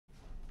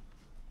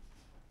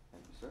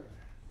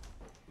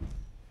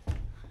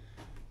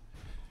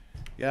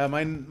Yeah,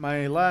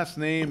 my last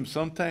name,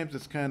 sometimes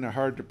it's kind of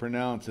hard to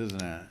pronounce,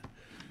 isn't it?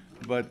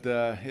 But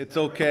it's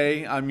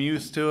okay. I'm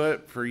used to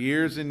it. For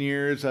years and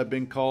years, I've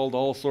been called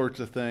all sorts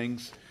of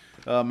things.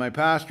 My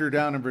pastor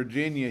down in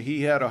Virginia,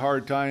 he had a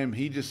hard time.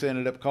 He just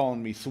ended up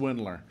calling me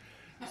Swindler.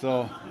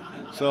 So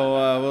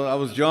I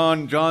was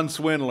Jon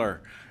Swindler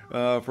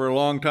for a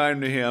long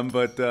time to him.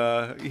 But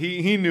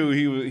he knew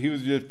he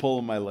was just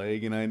pulling my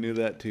leg, and I knew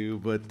that too.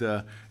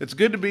 But it's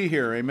good to be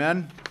here.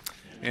 Amen.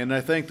 And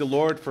I thank the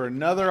Lord for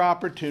another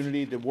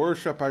opportunity to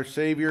worship our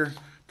Savior,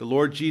 the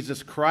Lord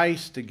Jesus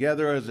Christ,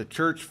 together as a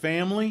church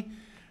family,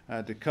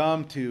 to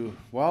come to,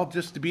 well,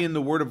 just to be in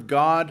the Word of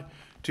God,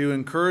 to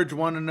encourage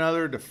one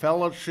another, to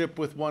fellowship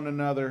with one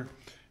another,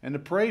 and to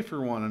pray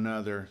for one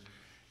another,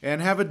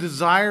 and have a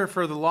desire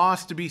for the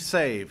lost to be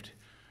saved.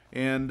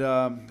 And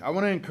I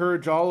want to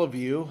encourage all of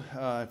you,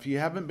 if you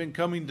haven't been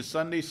coming to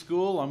Sunday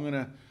school, I'm going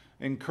to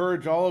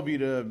encourage all of you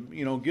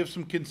to, give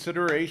some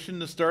consideration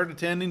to start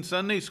attending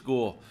Sunday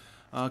school,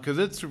 because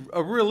it's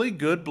a really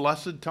good,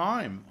 blessed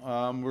time.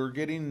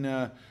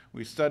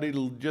 We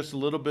studied just a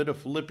little bit of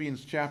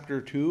Philippians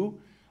chapter 2,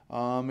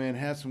 and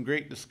had some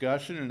great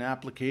discussion and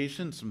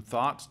application, some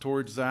thoughts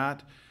towards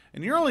that,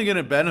 and you're only going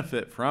to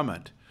benefit from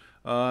it.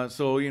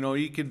 So,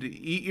 you could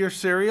eat your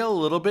cereal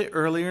a little bit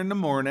earlier in the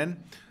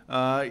morning,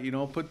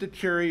 put the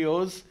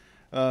Cheerios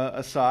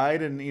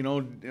aside,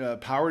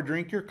 and, power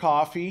drink your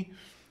coffee.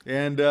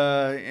 And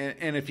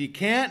if you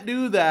can't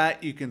do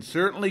that, you can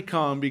certainly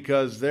come,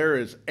 because there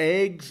is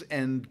eggs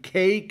and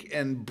cake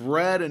and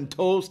bread and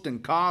toast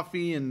and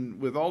coffee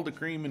and with all the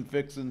cream and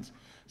fixings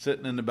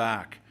sitting in the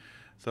back.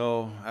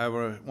 So I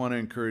want to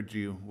encourage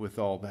you with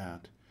all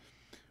that.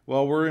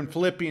 Well, we're in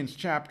Philippians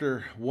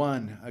chapter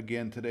 1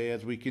 again today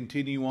as we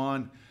continue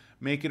on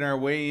making our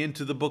way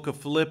into the book of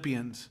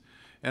Philippians.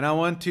 And I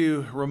want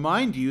to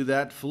remind you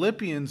that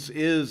Philippians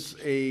is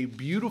a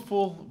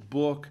beautiful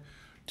book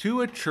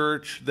to a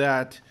church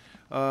that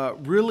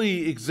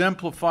really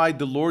exemplified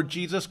the Lord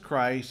Jesus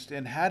Christ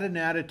and had an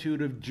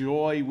attitude of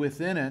joy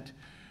within it.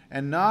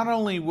 And not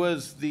only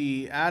was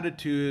the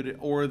attitude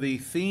or the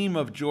theme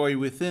of joy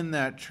within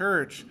that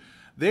church,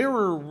 they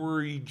were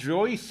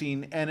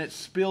rejoicing, and it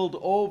spilled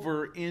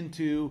over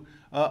into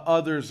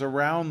others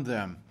around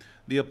them.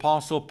 The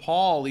Apostle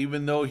Paul,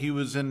 even though he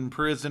was in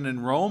prison in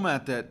Rome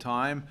at that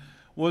time,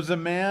 was a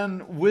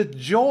man with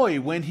joy.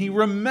 When he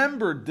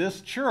remembered this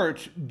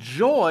church,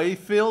 joy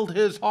filled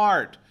his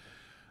heart.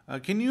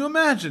 Can you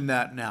imagine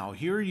that now?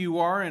 Here you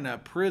are in a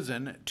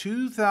prison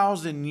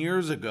 2,000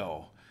 years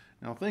ago.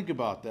 Now think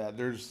about that.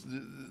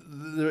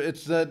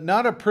 It's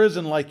not a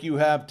prison like you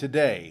have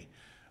today.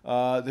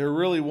 There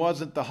really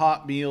wasn't the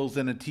hot meals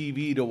and a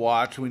TV to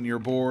watch when you're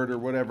bored or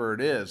whatever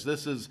it is.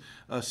 This is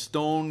a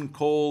stone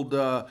cold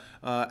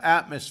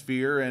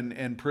atmosphere,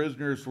 and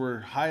prisoners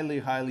were highly,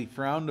 highly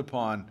frowned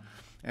upon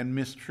and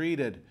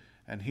mistreated.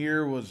 And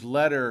here was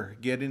letter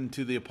getting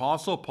to the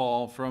Apostle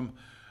Paul from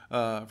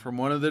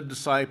one of the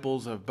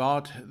disciples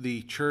about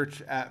the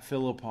church at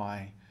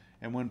Philippi.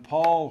 And when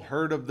Paul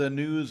heard of the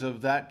news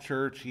of that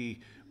church, he,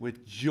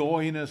 with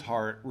joy in his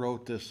heart,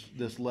 wrote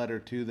this letter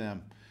to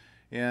them.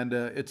 And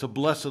it's a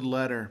blessed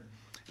letter.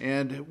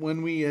 And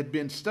when we had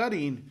been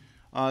studying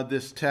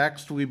this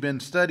text, we've been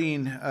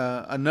studying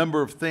a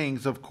number of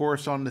things, of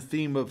course, on the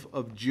theme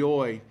of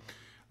joy.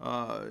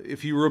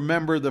 If you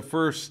remember the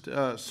first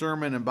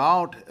sermon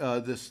about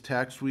this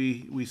text,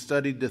 we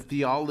studied the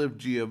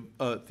theology of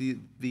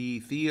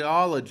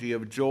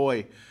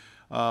joy.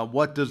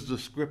 What does the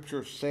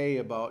Scripture say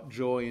about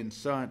joy and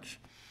such?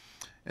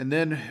 And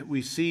then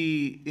we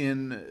see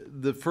in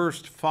the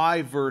first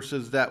 5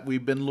 verses that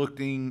we've been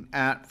looking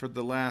at for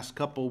the last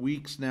couple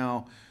weeks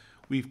now,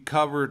 we've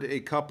covered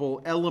a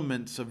couple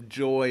elements of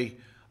joy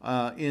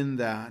in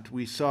that.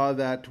 We saw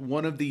that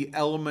one of the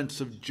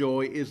elements of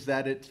joy is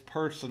that it's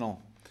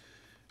personal.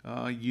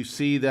 You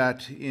see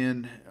that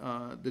in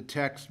the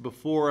text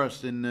before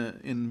us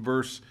in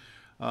verse,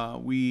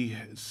 we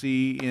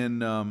see in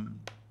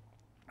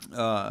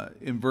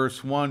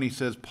verse 1, he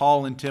says,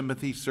 Paul and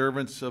Timothy,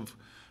 servants of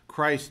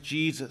Christ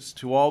Jesus,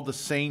 to all the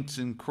saints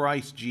in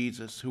Christ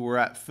Jesus who were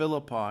at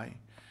Philippi,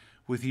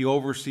 with the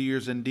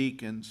overseers and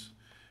deacons,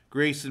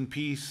 grace and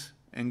peace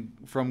and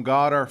from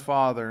God our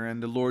Father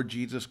and the Lord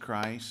Jesus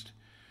Christ.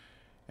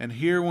 And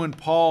here when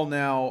Paul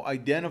now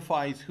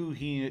identifies who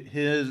he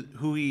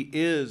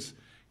is,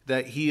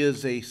 that he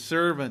is a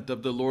servant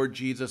of the Lord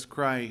Jesus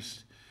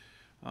Christ.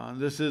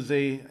 This is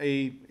a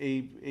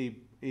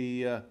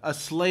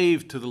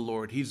slave to the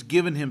Lord. He's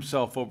given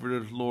himself over to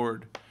the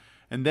Lord.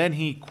 And then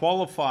he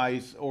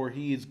qualifies, or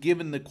he is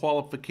given the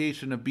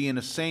qualification of being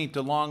a saint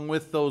along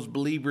with those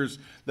believers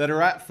that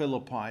are at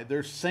Philippi.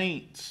 They're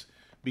saints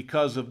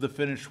because of the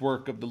finished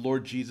work of the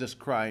Lord Jesus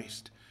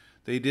Christ.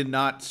 They did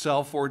not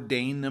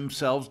self-ordain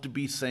themselves to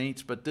be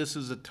saints, but this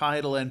is a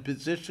title and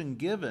position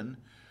given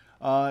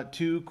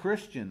to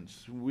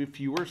Christians.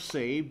 If you were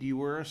saved, you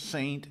were a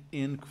saint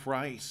in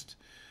Christ.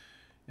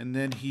 And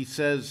then he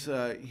says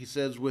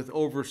with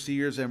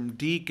overseers and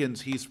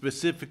deacons, he's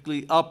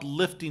specifically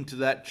uplifting to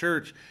that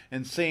church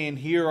and saying,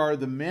 here are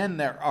the men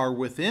that are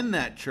within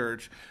that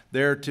church.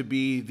 They're to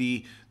be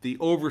the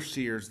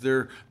overseers.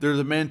 They're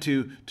the men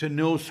to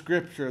know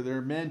Scripture.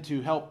 They're men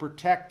to help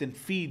protect and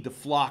feed the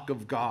flock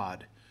of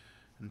God.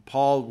 And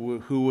Paul,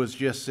 who was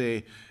just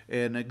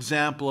an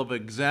example of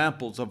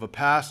examples of a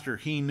pastor,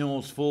 he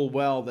knows full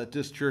well that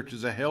this church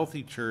is a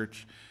healthy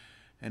church.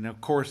 And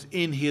of course,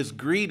 in his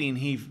greeting,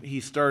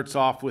 he starts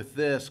off with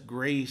this,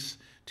 grace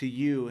to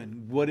you.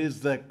 And what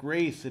is that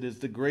grace? It is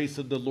the grace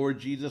of the Lord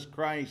Jesus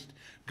Christ,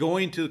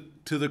 going to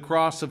the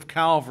cross of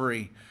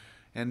Calvary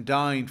and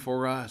dying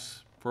for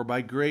us. For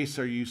by grace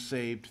are you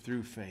saved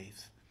through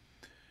faith.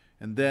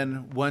 And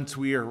then once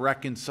we are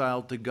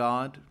reconciled to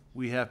God,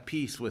 we have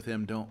peace with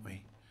him, don't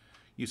we?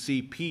 You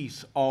see,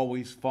 peace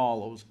always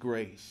follows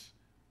grace.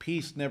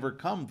 Peace never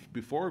comes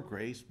before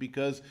grace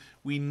because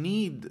we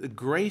need the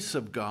grace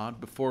of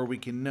God before we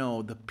can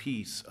know the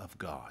peace of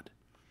God.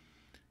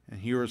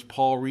 And here is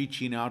Paul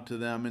reaching out to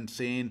them and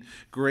saying,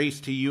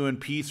 grace to you and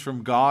peace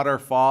from God our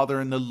Father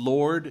and the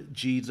Lord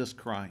Jesus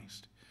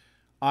Christ.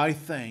 I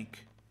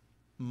thank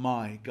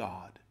my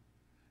God.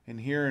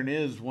 And herein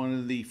is one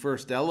of the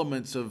first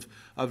elements of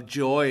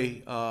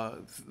joy.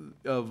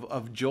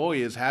 Of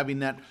joy is having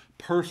that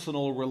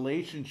personal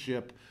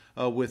relationship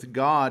with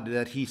God,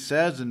 that he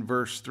says in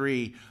verse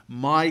 3,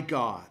 my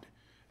God.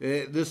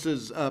 This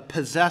is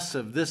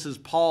possessive. This is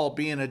Paul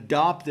being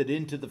adopted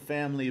into the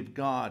family of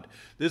God.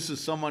 This is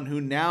someone who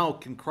now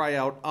can cry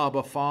out,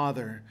 Abba,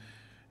 Father.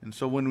 And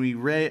so when we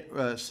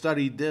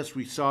studied this,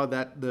 we saw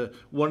that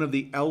one of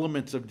the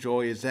elements of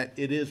joy is that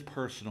it is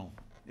personal.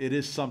 It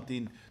is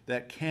something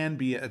that can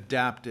be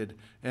adapted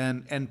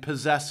and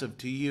possessive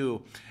to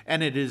you.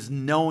 And it is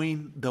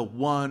knowing the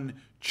one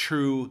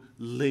true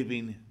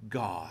living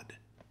God.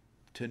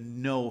 To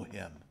know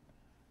him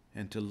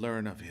and to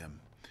learn of him.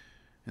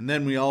 And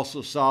then we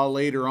also saw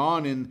later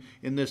on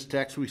in this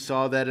text, we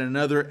saw that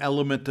another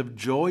element of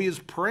joy is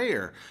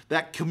prayer.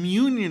 That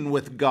communion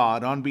with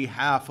God on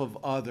behalf of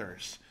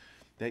others.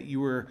 That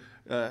you were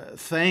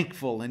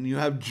thankful and you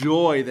have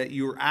joy that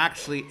you're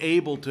actually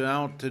able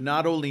to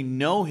not only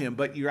know him,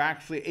 but you're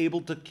actually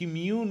able to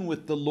commune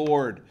with the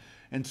Lord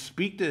and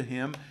speak to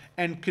him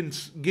and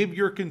give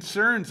your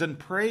concerns and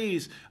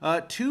praise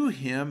to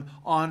him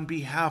on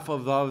behalf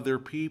of other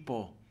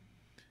people.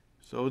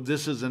 So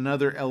this is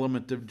another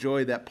element of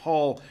joy that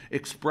Paul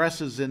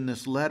expresses in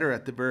this letter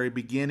at the very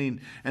beginning.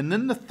 And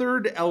then the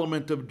third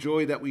element of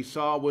joy that we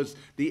saw was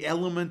the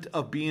element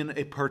of being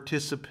a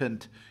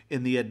participant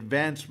in the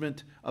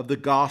advancement of the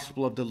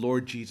gospel of the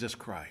Lord Jesus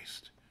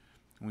Christ.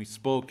 And we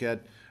spoke a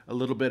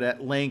little bit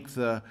at length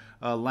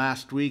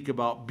last week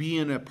about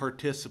being a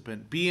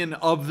participant, being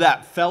of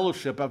that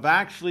fellowship, of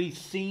actually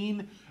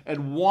seeing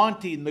and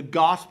wanting the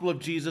gospel of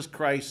Jesus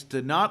Christ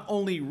to not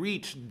only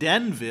reach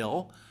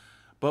Denville,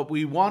 but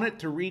we want it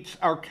to reach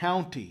our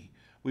county.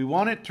 We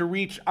want it to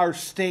reach our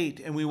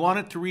state, and we want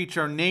it to reach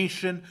our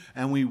nation,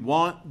 and we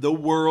want the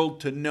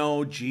world to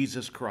know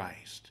Jesus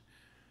Christ.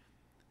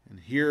 And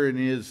here it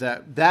is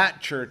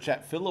that church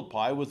at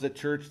Philippi was a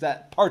church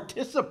that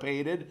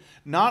participated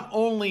not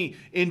only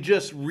in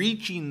just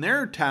reaching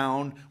their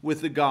town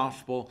with the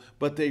gospel,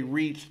 but they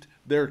reached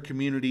their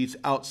communities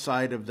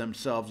outside of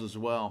themselves as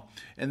well.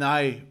 And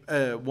I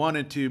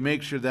wanted to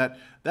make sure that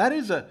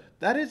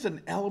is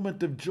an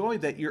element of joy,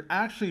 that you're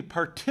actually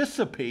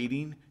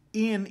participating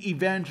in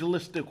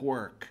evangelistic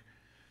work.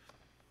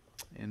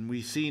 And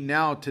we see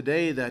now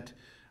today that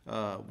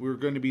we're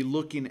going to be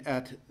looking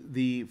at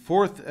the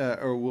fourth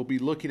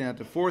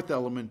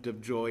element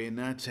of joy, and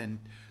that's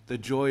the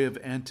joy of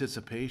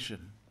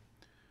anticipation.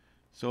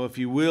 So if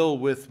you will,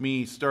 with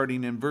me,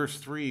 starting in verse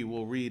 3,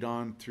 we'll read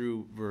on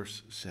through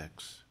verse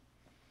 6.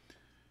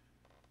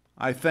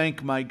 I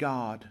thank my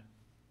God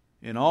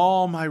in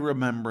all my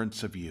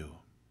remembrance of you,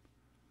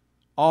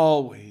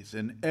 always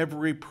in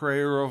every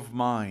prayer of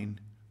mine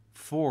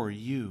for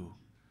you,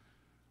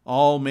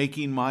 all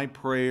making my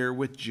prayer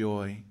with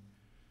joy,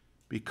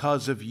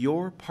 because of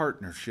your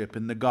partnership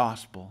in the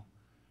gospel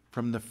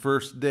from the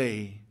first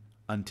day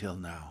until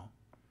now.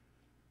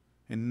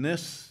 And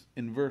this,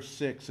 in verse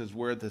 6, is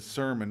where the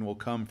sermon will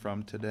come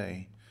from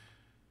today.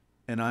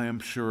 And I am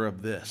sure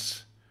of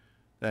this,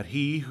 that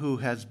he who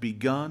has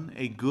begun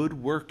a good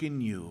work in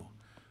you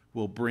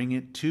will bring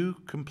it to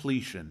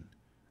completion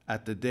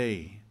at the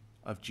day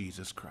of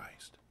Jesus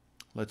Christ.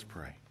 Let's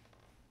pray.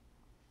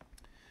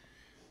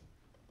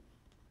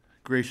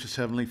 Gracious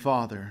Heavenly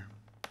Father,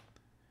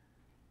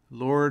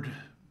 Lord,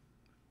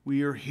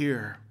 we are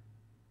here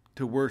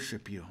to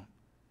worship you.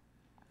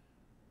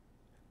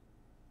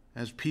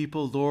 As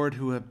people, Lord,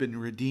 who have been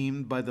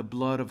redeemed by the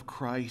blood of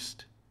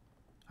Christ,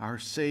 our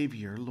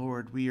Savior,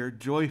 Lord, we are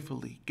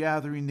joyfully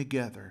gathering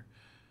together,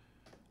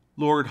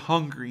 Lord,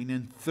 hungering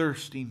and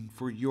thirsting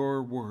for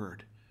your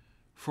word,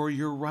 for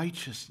your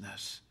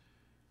righteousness.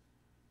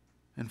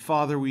 And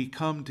Father, we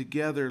come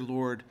together,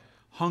 Lord,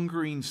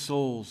 hungering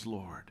souls,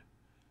 Lord,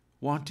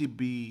 wanting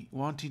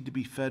to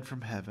be fed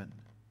from heaven.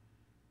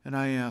 And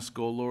I ask,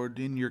 O Lord,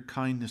 in your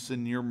kindness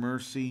and your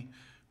mercy,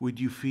 would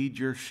you feed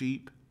your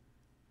sheep?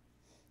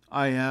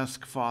 I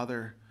ask,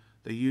 Father,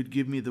 that you'd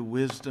give me the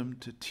wisdom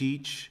to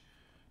teach,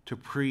 to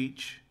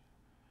preach.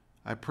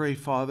 I pray,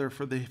 Father,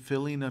 for the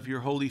filling of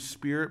your Holy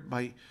Spirit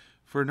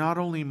for not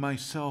only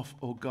myself,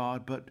 O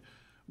God, but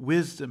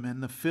wisdom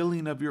and the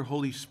filling of your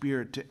Holy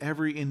Spirit to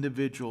every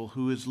individual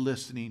who is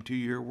listening to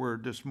your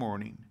word this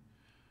morning.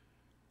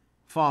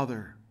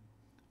 Father,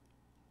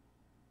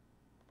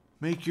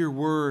 make your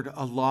word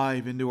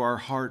alive into our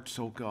hearts,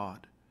 O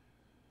God.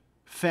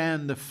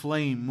 Fan the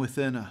flame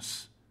within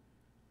us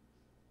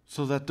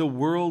so that the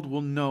world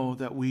will know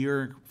that we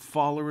are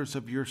followers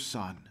of your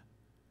Son.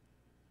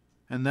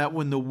 And that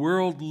when the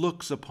world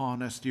looks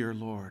upon us, dear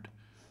Lord,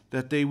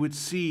 that they would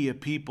see a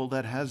people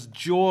that has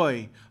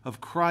joy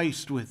of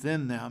Christ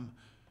within them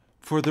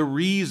for the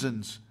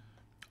reasons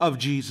of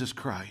Jesus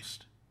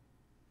Christ.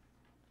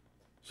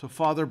 So,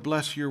 Father,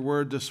 bless your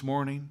word this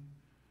morning.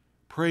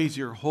 Praise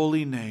your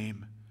holy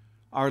name,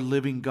 our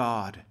living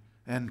God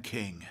and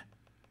King.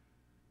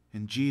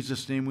 In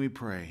Jesus' name we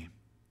pray.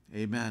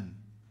 Amen.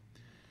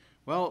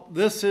 Well,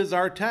 this is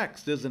our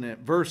text, isn't it?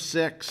 Verse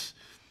 6.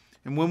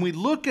 And when we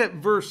look at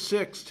verse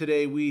 6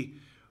 today,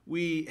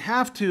 we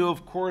have to,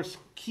 of course,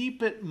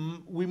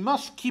 we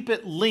must keep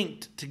it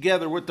linked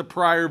together with the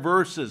prior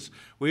verses.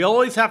 We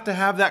always have to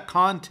have that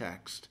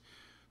context.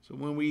 So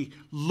when we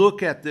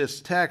look at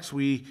this text,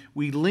 we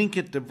link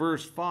it to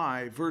verse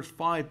 5. Verse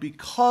 5,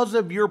 because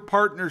of your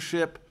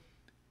partnership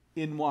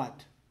in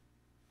what?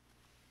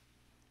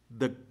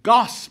 The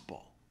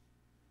gospel.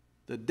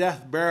 The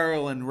death,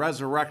 burial, and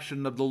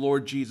resurrection of the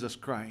Lord Jesus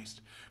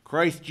Christ.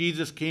 Christ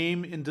Jesus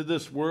came into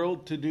this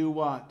world to do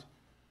what?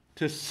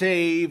 To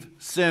save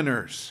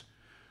sinners.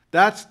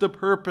 That's the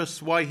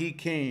purpose why he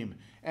came.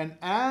 And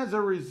as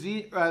a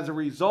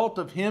result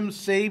of him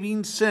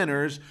saving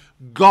sinners,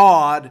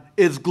 God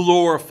is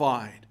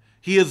glorified.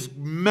 He is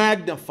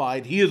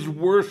magnified. He is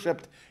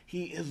worshipped.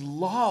 He is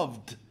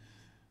loved.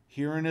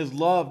 Herein is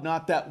love,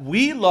 not that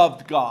we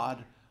loved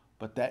God,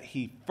 but that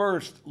he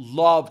first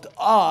loved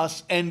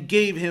us and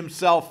gave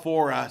himself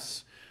for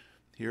us.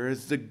 Here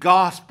is the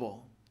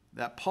gospel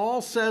that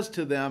Paul says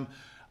to them,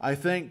 I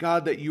thank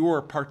God that you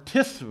are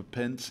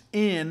participants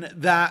in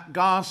that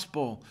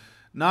gospel,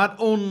 not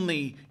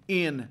only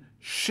in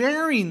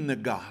sharing the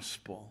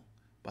gospel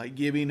by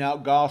giving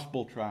out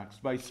gospel tracts,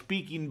 by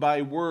speaking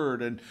by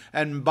word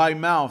and by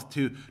mouth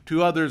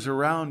to others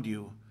around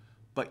you,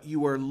 but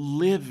you are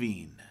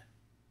living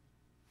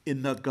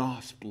in the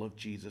gospel of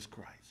Jesus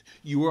Christ.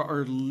 You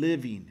are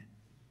living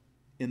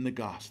in the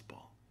gospel.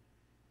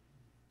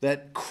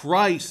 That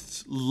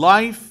Christ's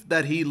life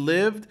that he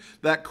lived,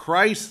 that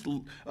Christ's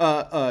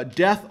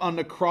death on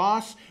the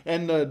cross,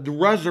 and the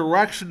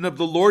resurrection of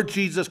the Lord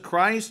Jesus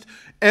Christ,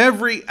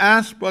 every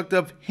aspect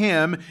of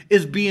him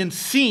is being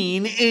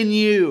seen in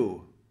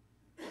you.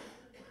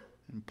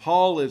 And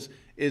Paul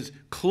is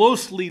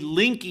closely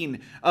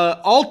linking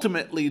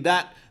ultimately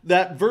that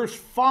verse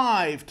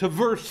 5 to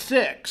verse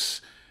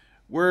 6,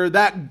 where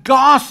that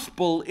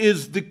gospel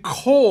is the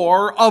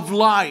core of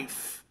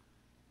life.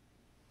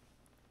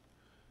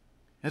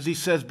 As he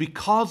says,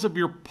 because of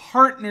your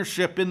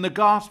partnership in the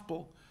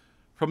gospel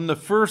from the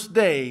first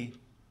day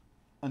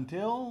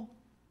until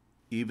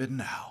even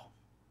now.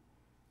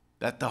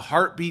 That the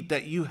heartbeat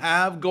that you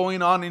have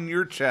going on in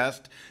your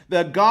chest,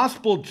 the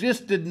gospel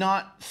just did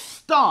not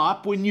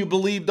stop when you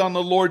believed on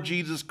the Lord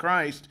Jesus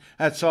Christ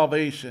at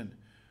salvation.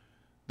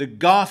 The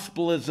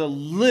gospel is a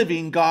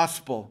living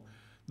gospel.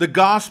 The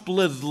gospel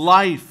is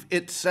life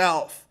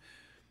itself.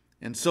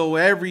 And so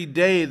every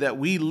day that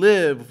we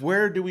live,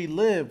 where do we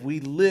live?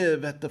 We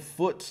live at the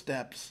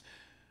footsteps,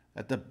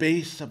 at the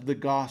base of the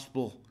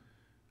gospel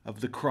of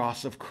the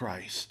cross of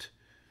Christ.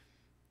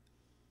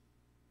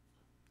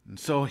 And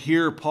so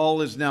here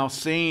Paul is now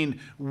saying,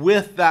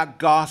 with that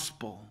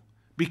gospel,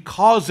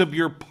 because of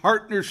your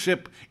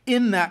partnership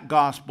in that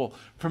gospel,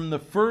 from the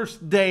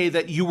first day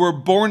that you were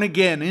born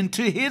again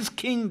into his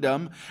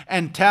kingdom,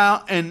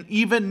 and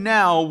even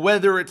now,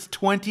 whether it's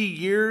 20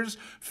 years,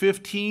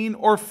 15,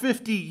 or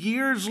 50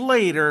 years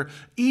later,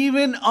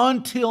 even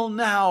until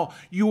now,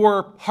 you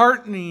are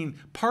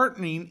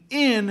partnering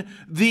in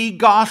the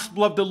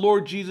gospel of the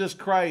Lord Jesus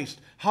Christ.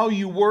 How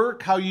you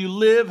work, how you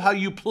live, how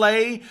you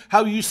play,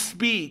 how you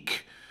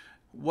speak,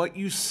 what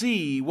you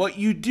see, what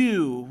you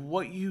do,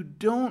 what you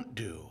don't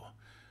do,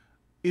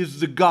 is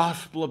the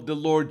gospel of the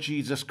Lord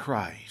Jesus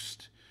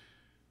Christ.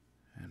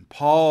 And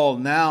Paul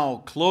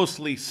now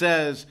closely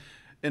says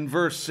in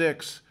verse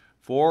 6,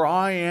 for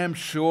I am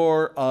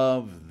sure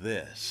of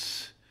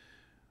this,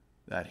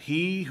 that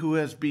he who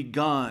has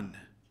begun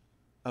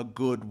a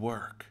good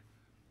work.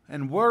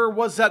 And where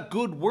was that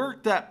good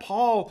work that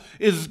Paul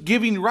is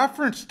giving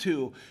reference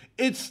to?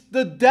 It's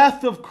the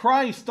death of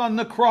Christ on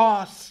the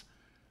cross.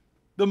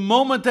 The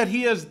moment that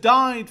he has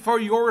died for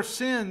your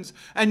sins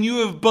and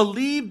you have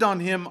believed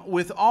on him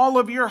with all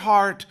of your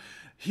heart,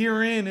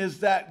 herein is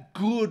that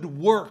good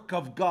work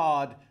of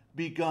God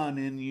begun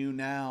in you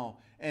now.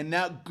 And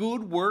that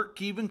good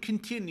work even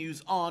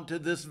continues on to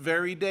this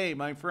very day,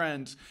 my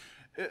friends.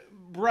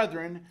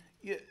 Brethren,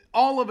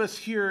 all of us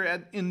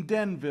here in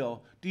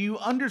Denville, do you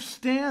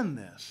understand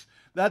this?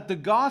 That the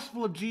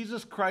gospel of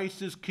Jesus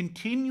Christ is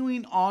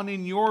continuing on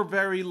in your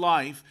very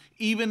life,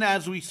 even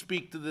as we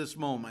speak to this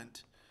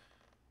moment.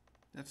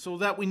 And so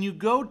that when you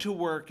go to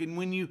work and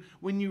when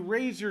you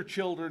raise your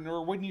children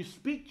or when you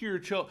speak to your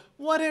children,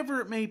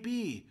 whatever it may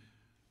be,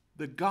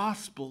 the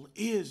gospel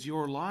is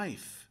your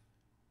life.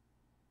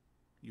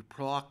 You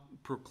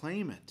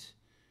proclaim it.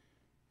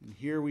 And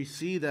here we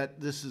see that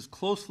this is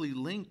closely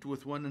linked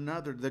with one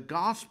another. The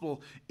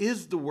gospel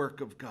is the work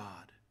of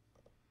God.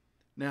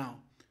 Now,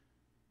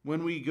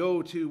 when we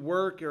go to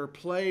work or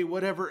play,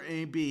 whatever it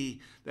may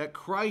be, that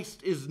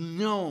Christ is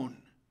known,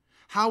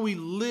 how we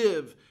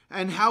live,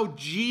 and how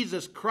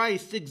Jesus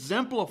Christ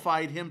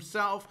exemplified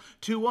himself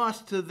to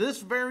us to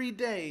this very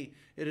day,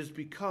 it is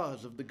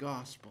because of the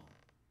gospel.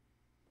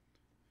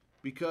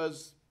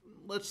 Because,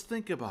 let's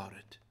think about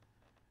it.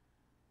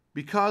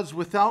 Because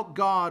without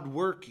God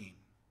working,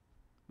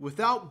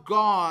 without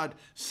God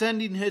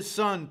sending his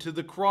Son to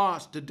the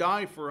cross to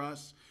die for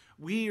us,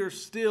 we are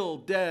still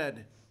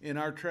dead in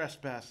our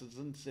trespasses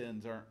and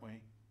sins, aren't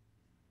we?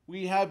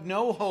 We have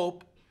no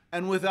hope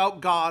and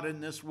without God in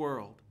this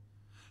world.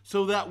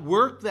 So that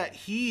work that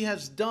he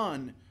has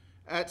done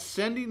at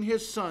sending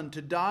his Son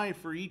to die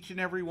for each and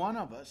every one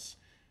of us,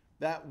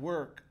 that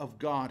work of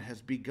God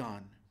has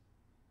begun.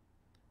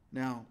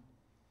 Now,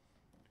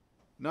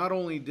 not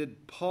only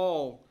did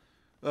Paul,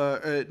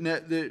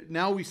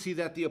 now we see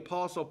that the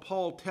Apostle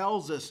Paul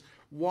tells us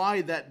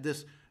why that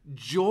this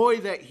joy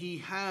that he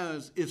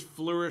has is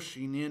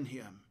flourishing in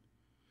him.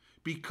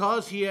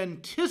 Because he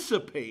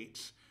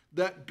anticipates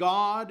that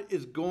God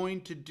is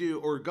going to do,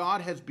 or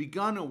God has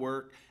begun a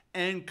work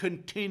and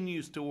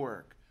continues to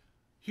work.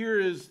 Here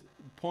is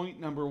point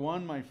number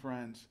one, my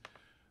friends.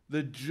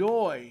 The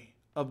joy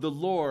of the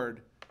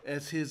Lord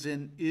is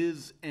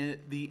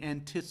the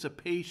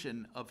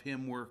anticipation of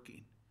him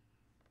working.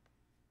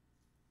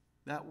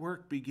 That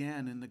work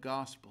began in the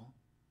gospel,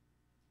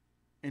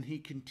 and he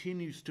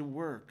continues to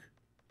work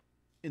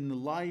in the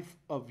life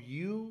of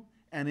you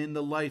and in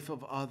the life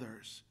of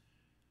others.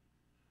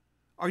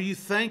 Are you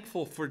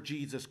thankful for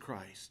Jesus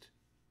Christ?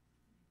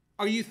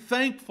 Are you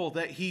thankful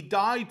that he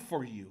died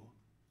for you?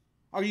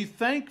 Are you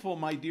thankful,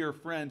 my dear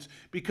friends?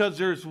 Because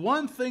there's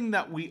one thing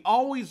that we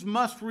always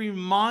must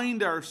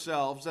remind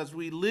ourselves as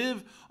we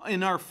live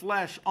in our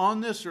flesh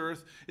on this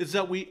earth, is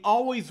that we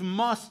always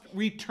must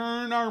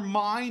return our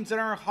minds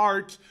and our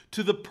hearts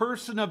to the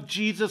person of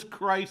Jesus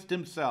Christ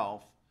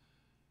himself.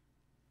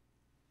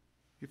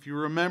 If you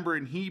remember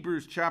in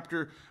Hebrews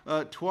chapter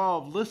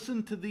 12,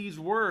 listen to these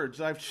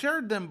words. I've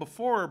shared them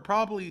before,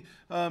 probably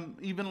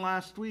even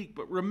last week,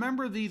 but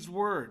remember these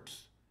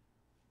words.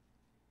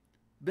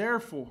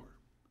 Therefore,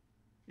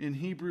 in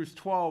Hebrews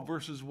 12,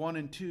 verses 1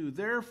 and 2,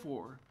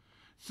 therefore,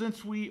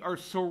 since we are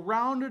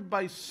surrounded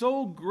by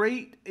so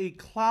great a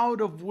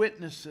cloud of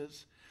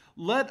witnesses,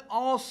 let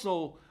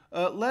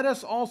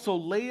us also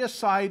lay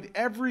aside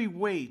every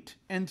weight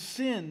and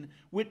sin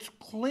which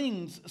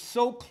clings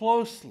so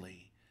closely,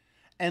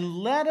 and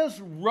let us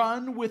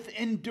run with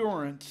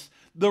endurance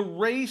the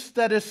race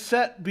that is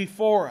set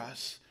before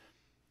us.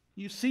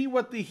 You see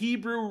what the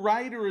Hebrew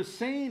writer is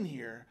saying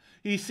here.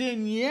 He's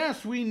saying,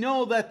 yes, we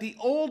know that the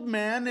old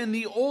man and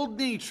the old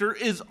nature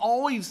is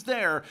always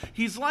there.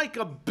 He's like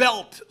a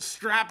belt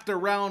strapped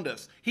around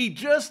us. He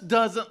just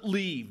doesn't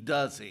leave,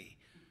 does he?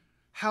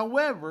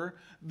 However,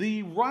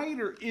 the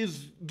writer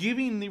is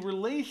giving the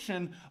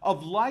relation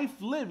of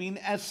life living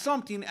as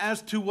something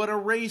as to what a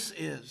race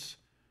is.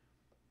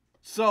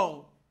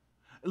 So,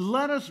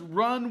 let us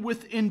run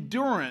with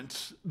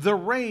endurance the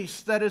race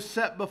that is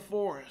set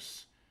before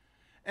us.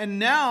 And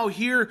now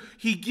here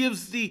he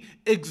gives the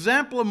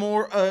example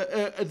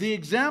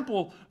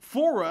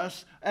for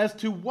us as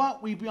to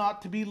what we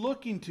ought to be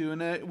looking to.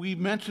 And we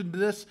mentioned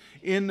this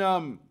in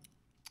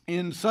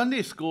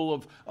Sunday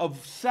school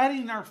of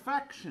setting our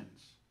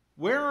affections.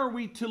 Where are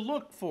we to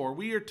look for?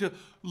 We are to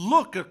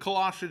look at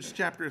Colossians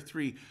chapter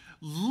 3.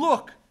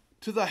 Look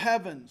to the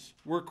heavens,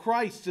 where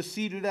Christ is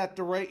seated at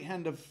the right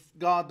hand of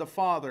God the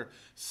Father.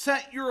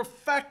 Set your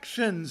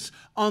affections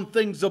on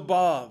things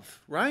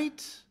above,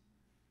 right?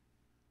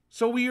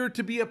 So we are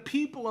to be a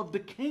people of the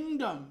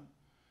kingdom.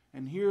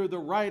 And here the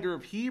writer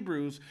of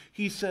Hebrews,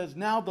 he says,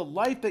 now the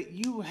life that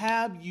you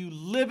have, you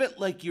live it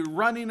like you're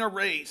running a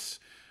race.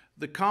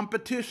 The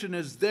competition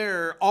is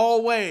there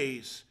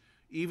always,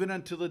 even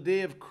until the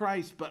day of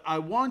Christ. But I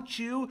want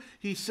you,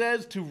 he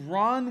says, to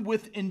run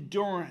with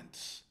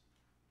endurance.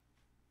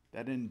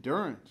 That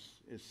endurance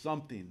is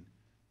something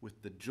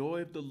with the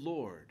joy of the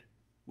Lord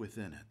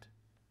within it.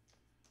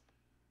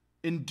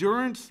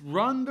 Endurance,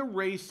 run the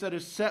race that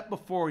is set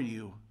before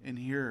you. And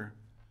here,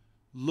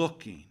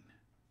 looking.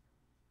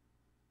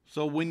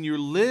 So when you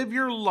live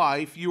your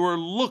life, you are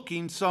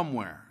looking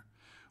somewhere.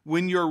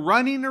 When you're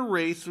running a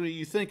race, when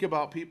you think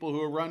about people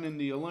who are running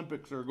the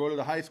Olympics or go to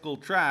the high school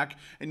track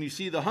and you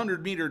see the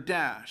 100-meter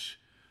dash.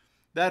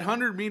 That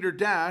 100-meter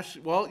dash,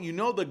 well, you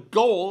know the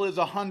goal is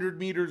 100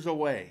 meters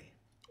away.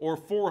 or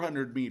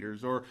 400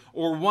 meters or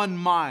 1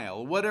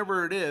 mile,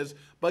 whatever it is,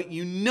 but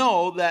you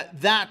know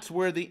that that's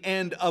where the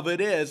end of it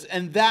is,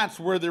 and that's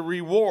where the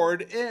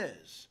reward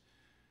is.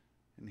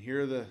 And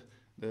here the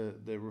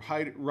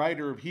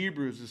writer of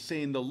Hebrews is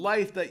saying, the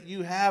life that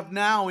you have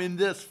now in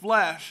this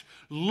flesh,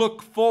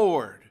 look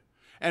forward.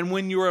 And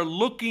when you are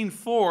looking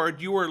forward,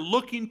 you are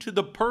looking to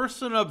the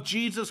person of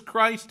Jesus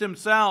Christ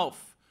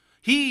himself.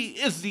 He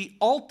is the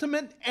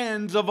ultimate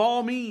ends of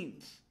all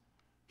means.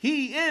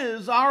 He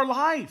is our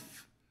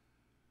life.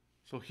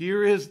 So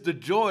here is the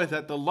joy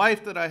that the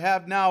life that I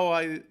have now,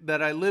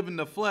 that I live in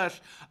the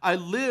flesh, I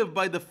live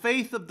by the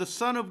faith of the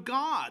Son of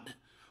God,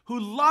 who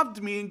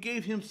loved me and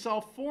gave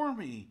himself for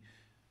me.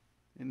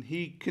 And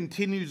he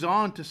continues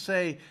on to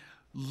say,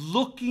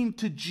 looking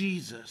to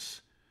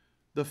Jesus,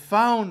 the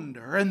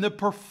founder and the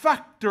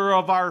perfecter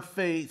of our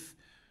faith.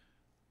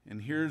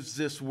 And here's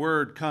this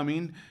word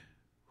coming,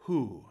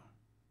 who,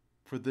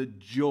 for the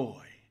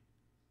joy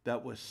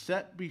that was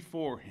set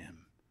before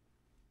him,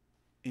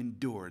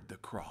 endured the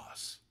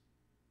cross,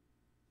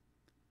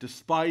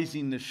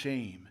 despising the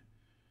shame,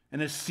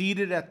 and is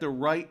seated at the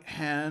right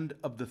hand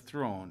of the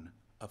throne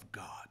of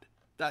God.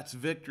 That's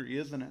victory,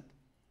 isn't it?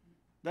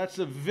 That's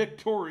a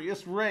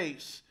victorious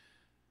race.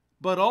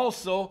 But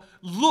also,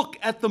 look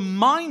at the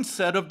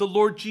mindset of the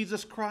Lord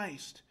Jesus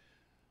Christ.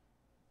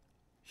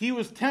 He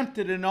was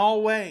tempted in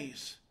all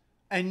ways,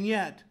 and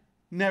yet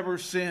never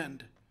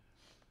sinned.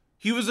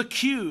 He was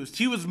accused,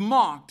 he was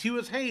mocked, he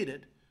was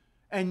hated,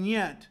 and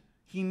yet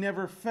he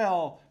never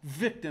fell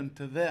victim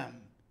to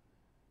them.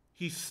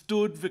 He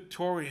stood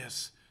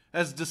victorious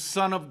as the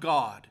Son of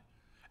God,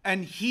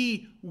 and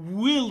he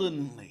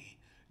willingly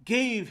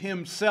gave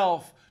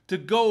himself to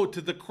go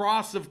to the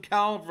cross of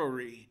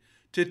Calvary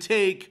to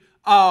take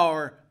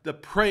our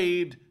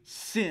depraved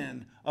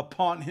sin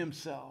upon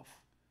himself.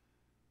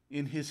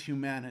 In his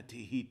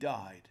humanity, he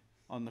died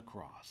on the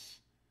cross,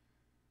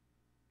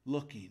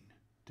 looking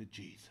to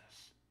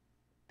Jesus,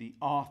 the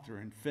author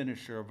and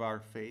finisher of our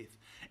faith.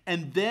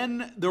 And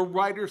then the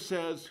writer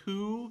says,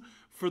 who,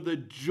 for the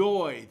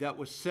joy that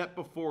was set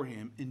before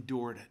him,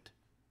 endured it.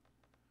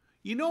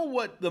 You know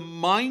what the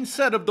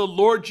mindset of the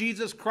Lord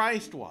Jesus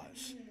Christ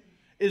was?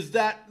 Is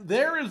that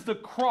there is the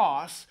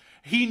cross.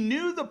 He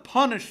knew the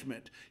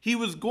punishment. He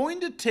was going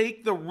to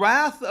take the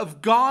wrath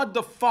of God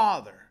the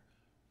Father.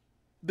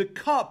 The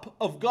cup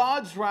of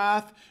God's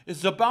wrath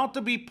is about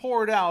to be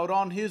poured out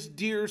on his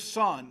dear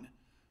Son.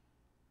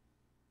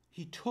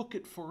 He took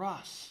it for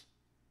us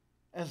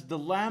as the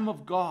Lamb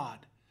of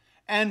God.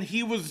 And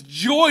he was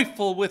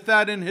joyful with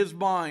that in his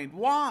mind.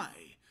 Why?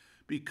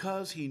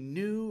 Because he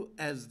knew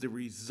as the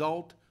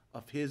result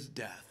of his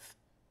death.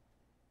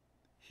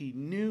 He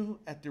knew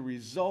at the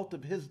result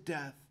of his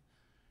death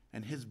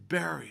and his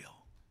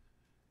burial,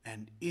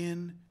 and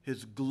in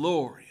his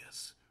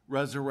glorious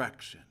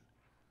resurrection,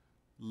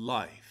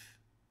 life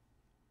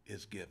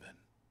is given.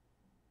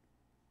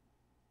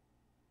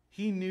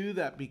 He knew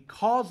that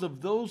because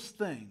of those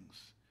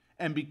things,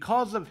 and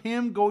because of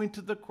him going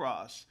to the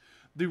cross,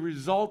 the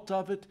result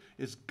of it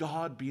is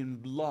God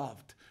being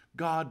loved,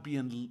 God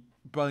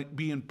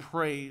being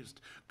praised,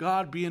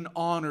 God being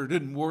honored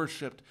and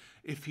worshiped,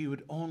 if he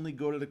would only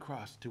go to the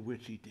cross, to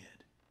which he did.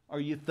 Are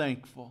you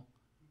thankful?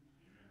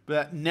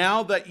 But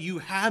now that you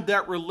had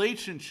that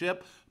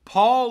relationship,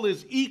 Paul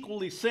is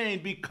equally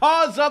saying,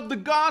 because of the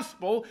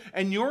gospel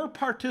and your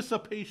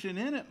participation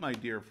in it, my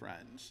dear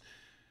friends,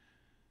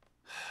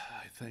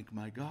 I thank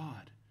my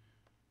God.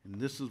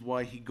 And this is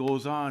why he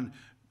goes on,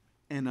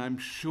 and I'm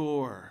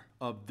sure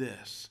of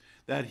this,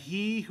 that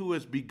he who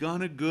has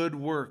begun a good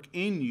work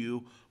in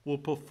you will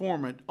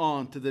perform it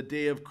on to the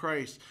day of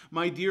Christ.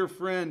 My dear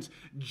friends,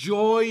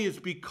 joy is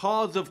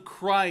because of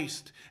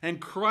Christ,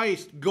 and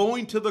Christ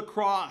going to the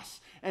cross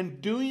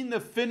and doing the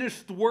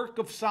finished work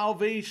of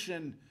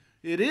salvation.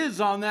 It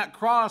is on that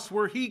cross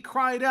where he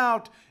cried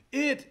out,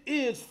 "It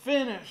is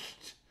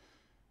finished."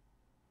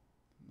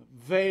 The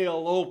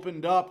veil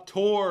opened up,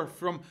 tore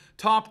from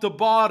top to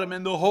bottom,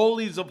 and the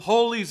holies of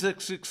holies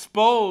is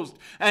exposed.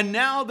 And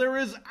now there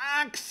is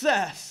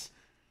access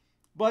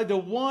by the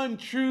one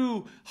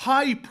true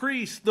high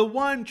priest, the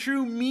one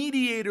true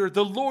mediator,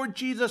 the Lord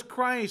Jesus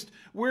Christ,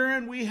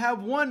 wherein we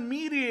have one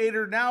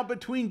mediator now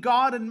between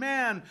God and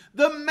man,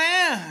 the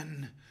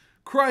man,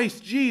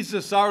 Christ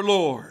Jesus our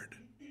Lord.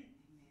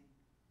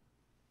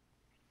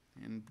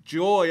 And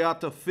joy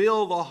ought to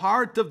fill the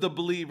heart of the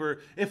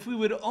believer if we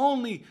would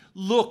only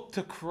look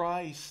to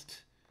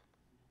Christ.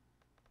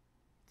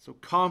 So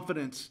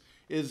confidence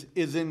is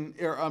in,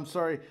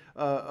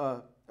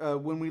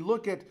 when we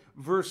look at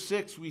verse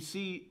 6, we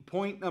see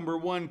point number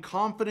 1,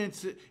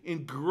 confidence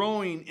in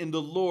growing in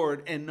the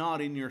Lord and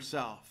not in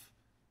yourself.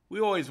 We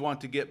always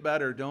want to get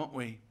better, don't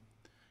we?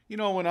 You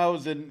know, when I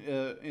was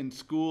in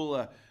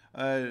school,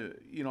 I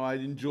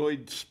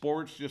enjoyed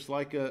sports just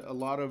like a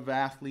lot of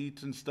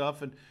athletes and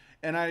stuff.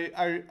 And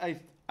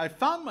I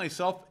found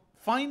myself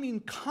finding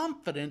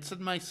confidence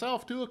in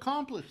myself to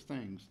accomplish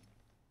things.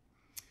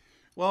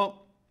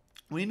 Well,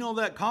 we know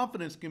that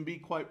confidence can be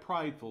quite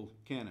prideful,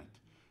 can it?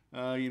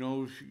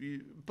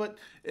 But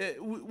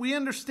we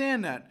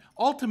understand that.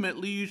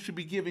 Ultimately, you should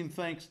be giving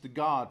thanks to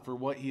God for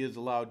what he has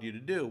allowed you to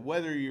do.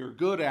 Whether you're a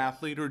good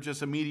athlete or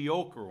just a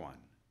mediocre one,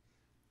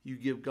 you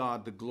give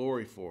God the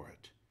glory for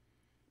it.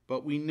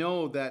 But we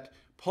know that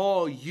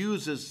Paul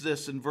uses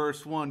this in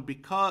verse 1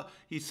 because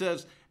he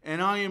says,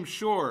 and I am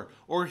sure,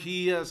 or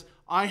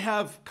I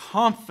have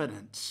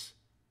confidence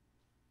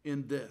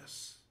in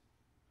this.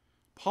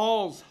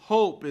 Paul's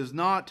hope is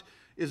not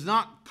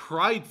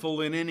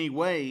prideful in any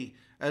way,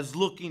 as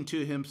looking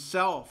to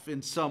himself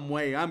in some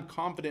way. I'm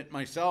confident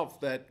myself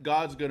that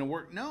God's going to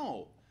work.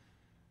 No.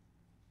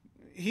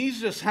 He's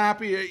just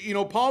happy.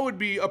 Paul would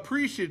be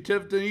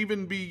appreciative to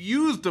even be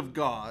used of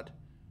God,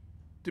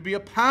 to be a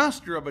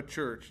pastor of a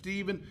church,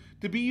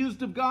 to be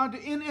used of God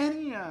in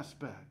any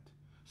aspect.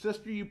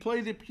 Sister, you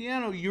play the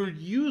piano, you're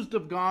used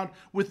of God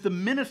with the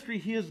ministry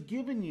he has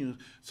given you.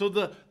 So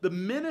the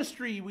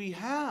ministry we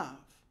have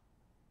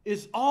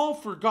is all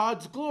for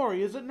God's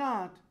glory, is it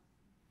not?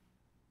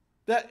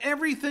 That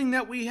everything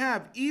that we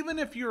have, even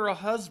if you're a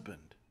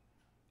husband,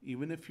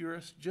 even if you're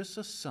just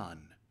a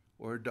son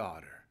or a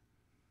daughter,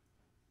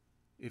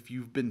 if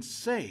you've been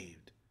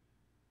saved,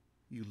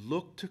 you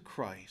look to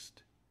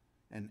Christ,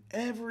 and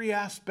every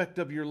aspect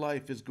of your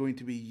life is going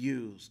to be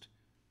used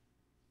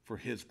for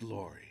his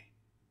glory.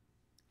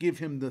 Give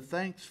him the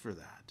thanks for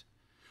that.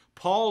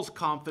 Paul's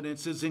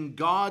confidence is in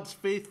God's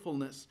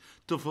faithfulness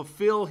to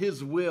fulfill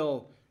his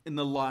will in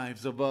the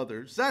lives of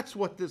others. That's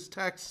what this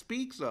text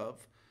speaks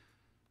of.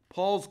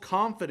 Paul's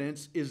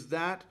confidence is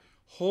that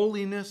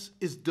holiness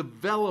is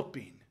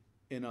developing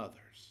in others.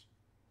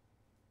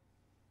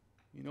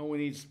 When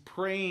he's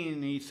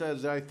praying, he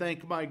says, I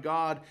thank my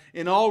God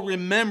in all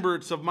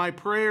remembrance of my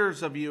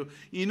prayers of you.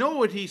 You know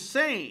what he's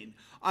saying?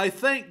 I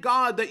thank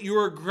God that you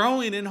are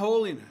growing in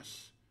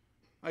holiness.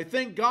 I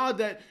thank God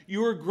that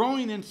you are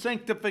growing in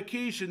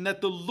sanctification, that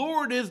the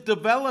Lord is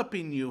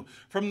developing you.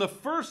 From the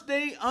first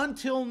day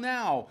until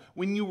now,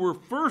 when you were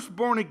first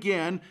born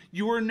again,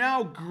 you are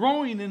now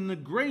growing in the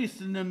grace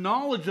and the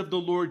knowledge of the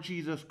Lord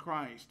Jesus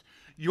Christ.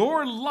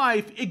 Your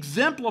life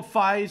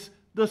exemplifies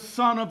the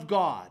Son of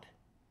God.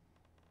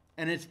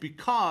 And it's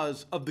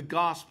because of the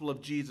gospel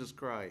of Jesus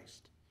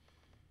Christ.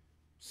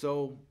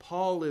 So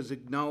Paul is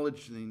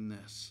acknowledging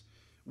this.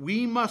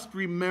 We must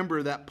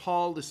remember that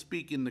Paul is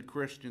speaking to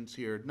Christians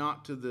here,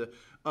 not to the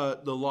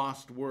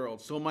lost world.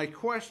 So my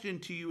question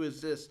to you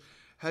is this: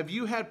 have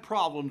you had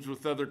problems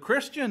with other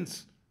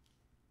Christians?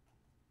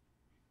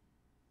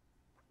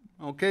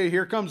 Okay,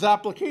 here comes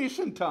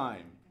application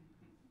time.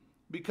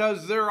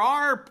 Because there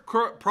are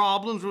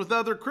problems with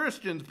other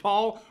Christians.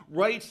 Paul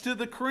writes to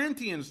the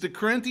Corinthians. The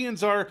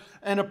Corinthians are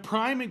a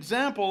prime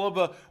example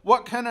of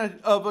what kind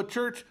of a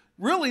church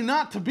really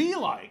not to be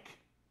like.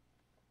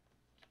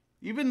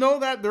 Even though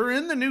that they're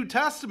in the New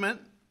Testament,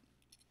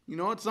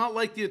 it's not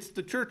like it's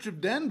the church of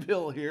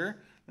Denville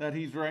here that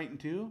he's writing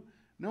to.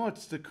 No,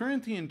 it's the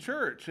Corinthian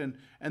church, and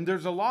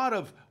there's a lot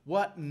of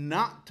what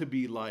not to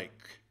be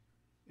like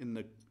in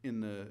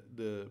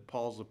the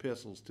Paul's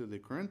epistles to the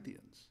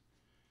Corinthians.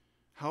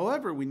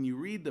 However, when you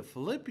read the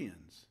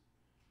Philippians,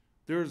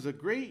 there's a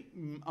great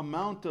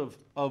amount of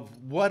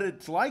what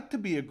it's like to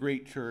be a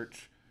great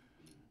church.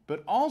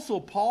 But also,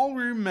 Paul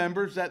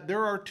remembers that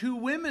there are two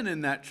women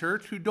in that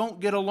church who don't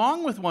get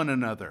along with one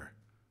another.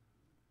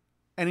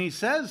 And he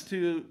says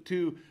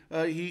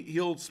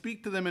he'll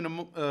speak to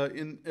them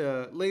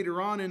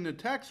later on in the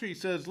text. Where he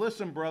says,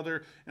 listen,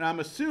 brother, and I'm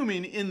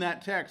assuming in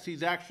that text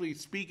he's actually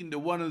speaking to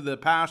one of the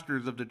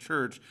pastors of the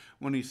church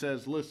when he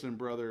says, listen,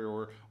 brother,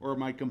 or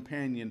my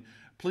companion,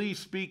 please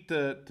speak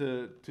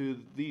to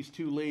these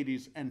two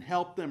ladies and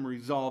help them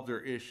resolve their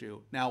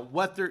issue. Now,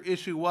 what their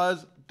issue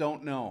was,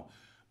 don't know.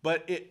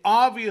 But it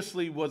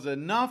obviously was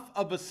enough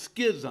of a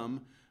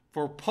schism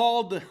for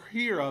Paul to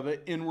hear of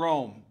it in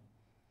Rome.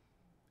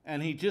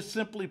 And he just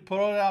simply put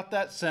out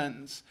that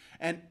sentence.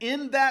 And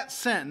in that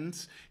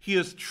sentence, he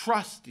is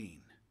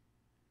trusting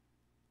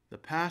the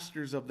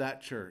pastors of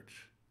that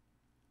church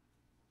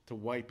to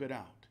wipe it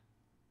out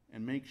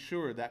and make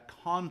sure that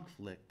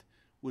conflict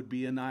would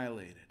be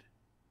annihilated.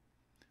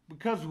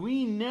 Because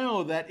we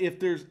know that if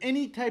there's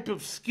any type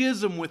of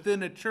schism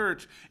within a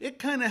church, it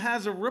kind of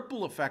has a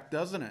ripple effect,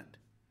 doesn't it?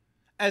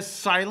 As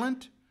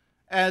silent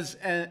as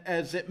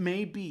it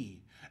may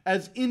be,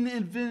 as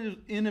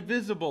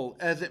invisible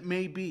as it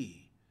may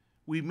be,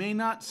 we may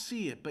not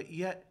see it, but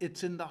yet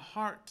it's in the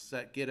hearts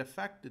that get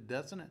affected,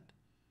 doesn't it?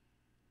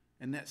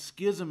 And that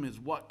schism is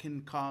what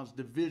can cause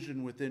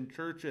division within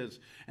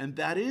churches, and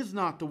that is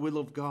not the will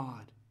of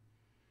God.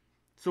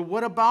 So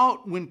what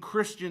about when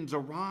Christians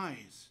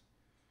arise?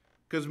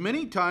 Because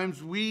many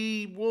times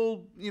we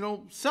will,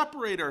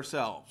 separate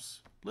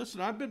ourselves. Listen,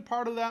 I've been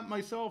part of that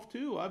myself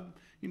too.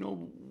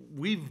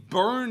 We've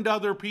burned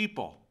other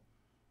people,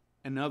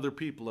 and other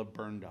people have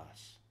burned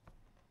us.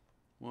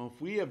 Well,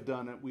 if we have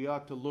done it, we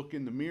ought to look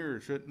in the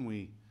mirror, shouldn't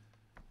we?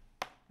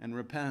 And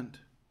repent.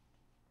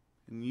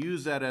 And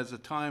use that as a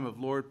time of,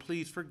 Lord,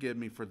 please forgive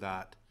me for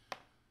that.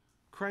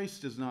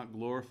 Christ is not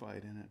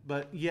glorified in it.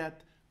 But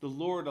yet, the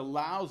Lord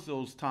allows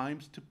those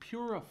times to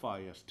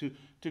purify us,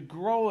 to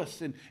grow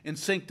us in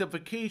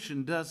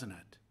sanctification, doesn't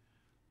it?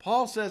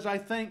 Paul says, I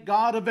thank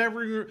God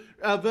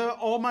of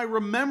all my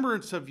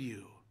remembrance of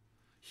you.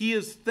 He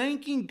is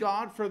thanking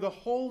God for the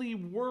holy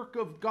work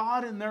of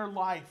God in their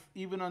life,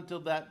 even until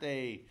that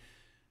day.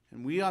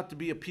 And we ought to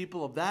be a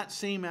people of that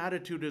same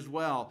attitude as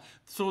well,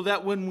 so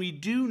that when we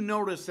do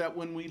notice that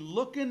when we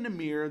look in the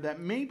mirror, that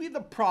maybe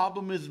the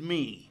problem is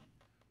me,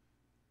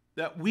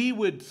 that we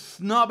would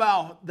snub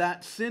out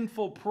that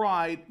sinful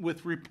pride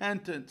with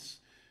repentance.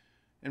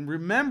 And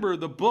remember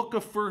the book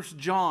of 1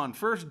 John.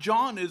 1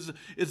 John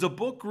is a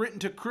book written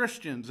to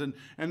Christians. And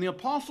the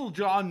Apostle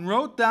John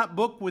wrote that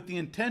book with the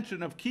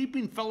intention of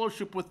keeping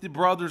fellowship with the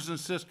brothers and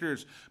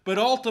sisters, but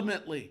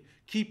ultimately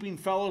keeping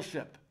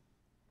fellowship.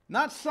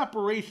 Not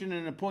separation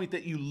in a point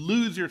that you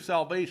lose your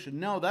salvation.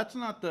 No, that's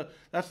not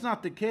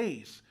the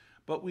case.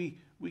 But we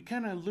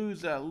kind of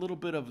lose a little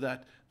bit of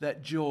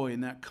that joy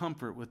and that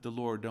comfort with the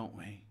Lord, don't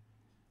we?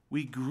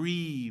 We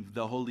grieve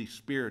the Holy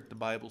Spirit the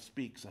Bible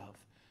speaks of.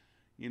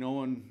 You know,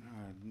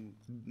 when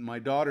my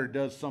daughter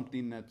does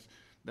something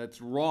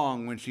that's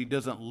wrong, when she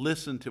doesn't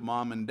listen to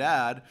mom and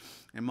dad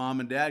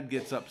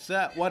gets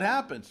upset, what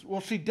happens? Well,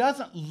 she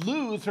doesn't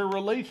lose her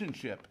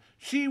relationship.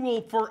 She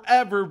will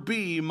forever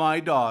be my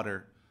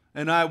daughter,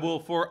 and I will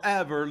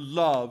forever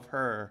love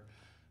her.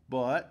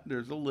 But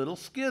there's a little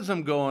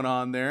schism going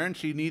on there, and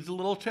she needs a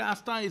little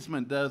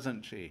chastisement,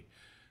 doesn't she?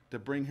 To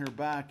bring her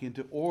back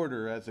into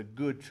order as a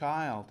good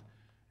child.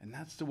 And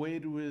that's the way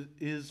it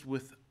is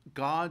with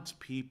God's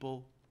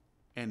people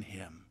and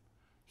Him.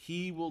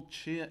 He will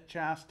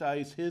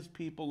chastise His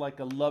people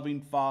like a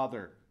loving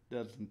father,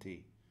 doesn't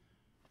He?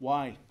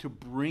 Why? To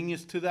bring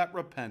us to that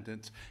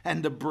repentance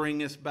and to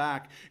bring us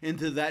back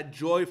into that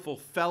joyful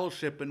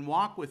fellowship and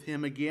walk with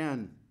Him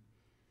again.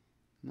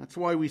 And that's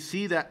why we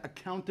see that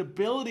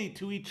accountability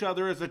to each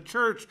other as a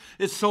church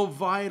is so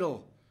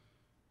vital.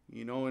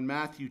 You know, in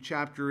Matthew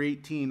chapter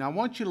 18, I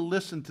want you to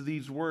listen to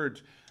these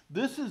words.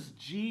 This is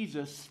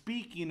Jesus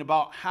speaking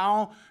about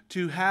how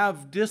to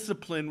have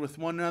discipline with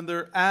one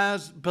another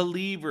as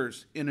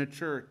believers in a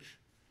church.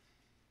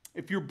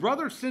 If your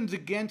brother sins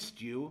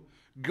against you,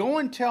 go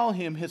and tell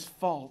him his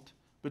fault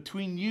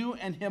between you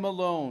and him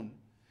alone.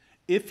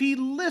 If he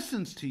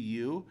listens to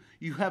you,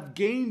 you have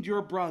gained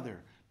your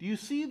brother. Do you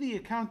see the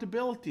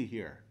accountability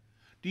here?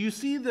 Do you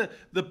see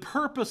the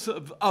purpose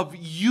of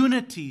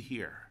unity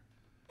here?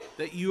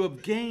 That you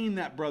have gained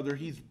that brother.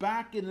 He's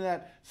back in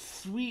that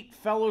sweet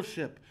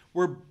fellowship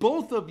where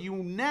both of you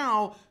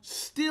now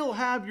still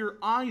have your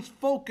eyes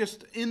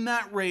focused in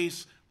that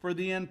race for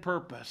the end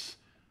purpose.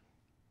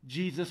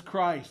 Jesus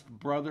Christ,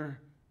 brother.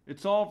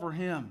 It's all for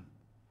Him.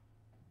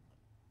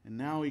 And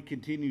now he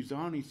continues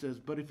on. He says,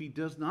 but if he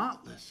does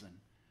not listen,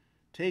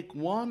 take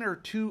one or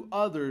two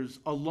others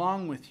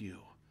along with you,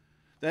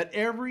 that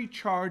every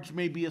charge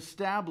may be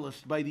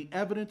established by the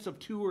evidence of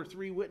 2 or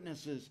 3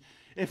 witnesses.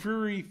 If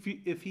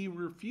he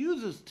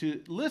refuses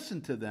to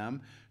listen to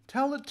them,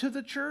 tell it to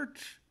the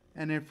church.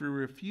 And if he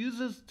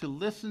refuses to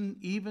listen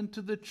even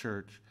to the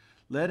church,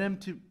 let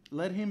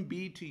him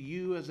be to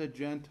you as a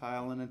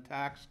Gentile and a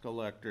tax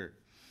collector.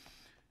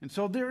 And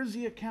so there is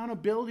the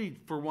accountability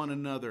for one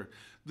another.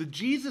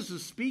 Jesus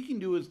is speaking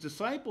to his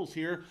disciples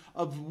here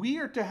of we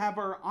are to have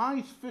our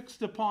eyes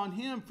fixed upon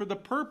Him for the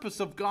purpose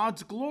of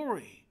God's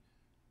glory.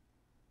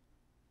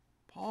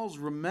 Paul's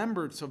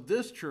remembrance of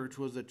this church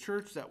was a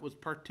church that was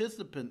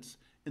participants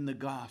in the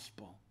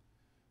gospel.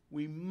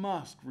 We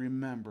must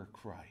remember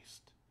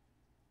Christ.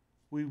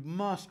 We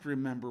must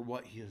remember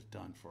what He has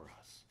done for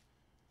us.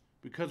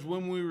 Because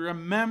when we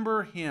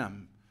remember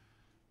Him,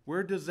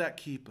 where does that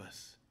keep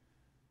us?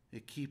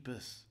 It keeps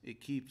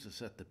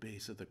us at the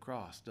base of the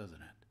cross, doesn't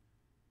it?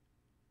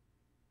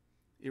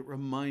 It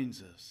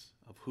reminds us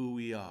of who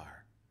we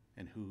are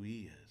and who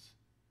He is.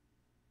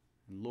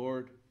 And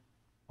Lord,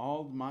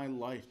 all my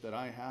life that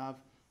I have,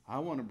 I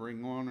want to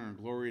bring honor and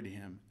glory to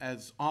Him.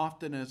 As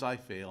often as I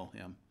fail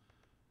Him,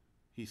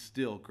 He's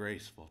still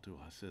graceful to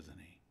us, isn't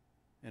He?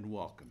 And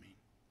welcoming.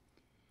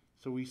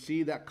 So we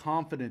see that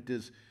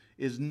confidence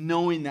is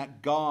knowing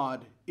that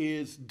God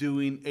is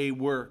doing a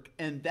work.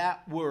 And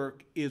that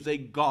work is a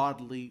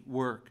godly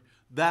work.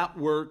 That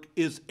work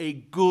is a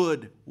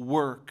good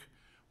work.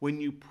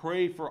 When you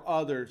pray for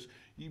others,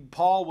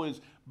 Paul was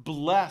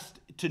blessed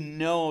to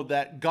know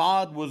that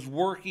God was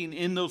working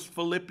in those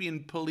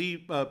Philippian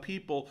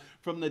people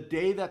from the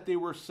day that they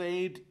were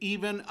saved,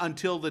 even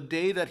until the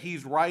day that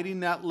he's writing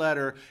that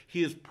letter.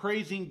 He is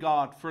praising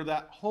God for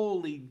that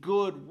holy,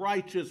 good,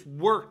 righteous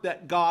work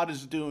that God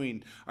is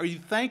doing. Are you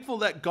thankful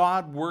that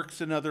God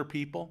works in other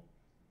people?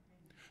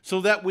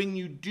 So that when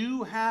you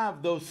do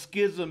have those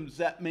schisms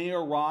that may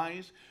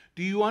arise,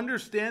 do you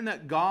understand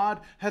that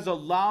God has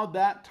allowed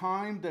that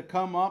time to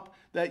come up,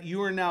 that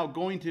you are now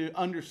going to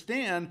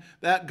understand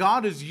that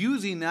God is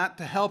using that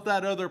to help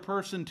that other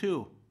person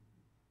too?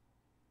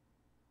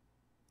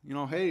 You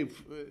know, hey,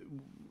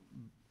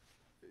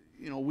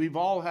 we've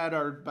all had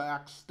our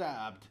backs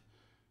stabbed.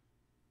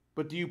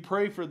 But do you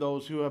pray for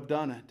those who have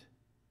done it?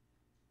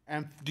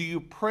 And do you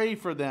pray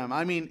for them?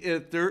 I mean,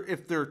 if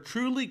they're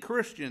truly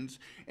Christians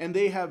and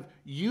they have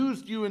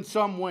used you in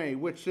some way,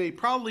 which they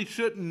probably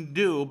shouldn't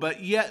do,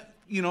 but yet,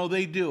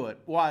 they do it.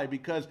 Why?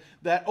 Because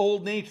that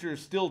old nature is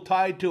still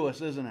tied to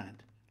us, isn't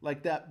it?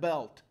 Like that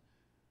belt.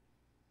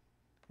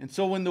 And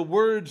so when the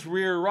words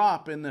rear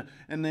up and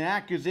the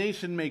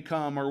accusation may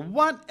come, or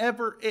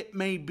whatever it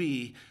may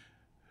be,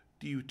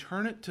 do you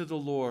turn it to the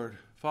Lord?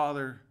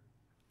 Father,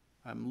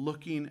 I'm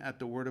looking at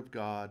the Word of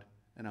God,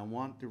 and I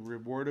want the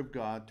Word of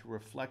God to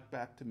reflect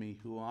back to me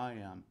who I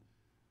am.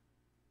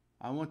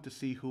 I want to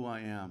see who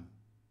I am.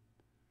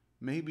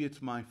 Maybe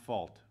it's my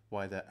fault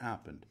why that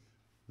happened.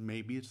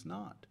 Maybe it's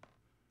not.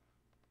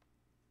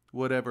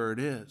 Whatever it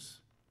is,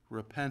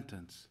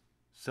 repentance,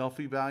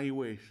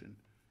 self-evaluation,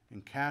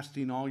 and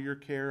casting all your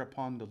care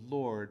upon the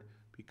Lord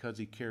because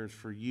He cares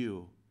for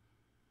you.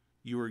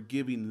 You are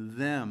giving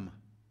them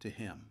to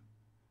Him.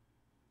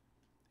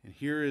 And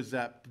here is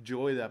that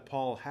joy that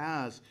Paul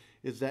has,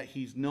 is that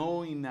he's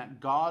knowing that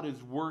God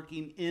is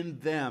working in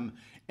them.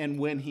 And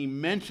when he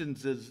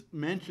mentions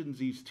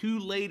these two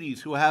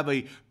ladies who have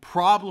a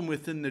problem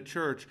within the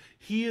church,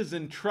 he is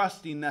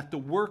entrusting that the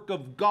work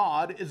of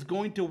God is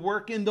going to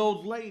work in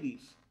those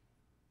ladies.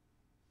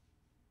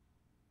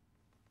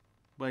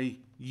 By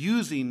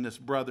using this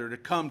brother to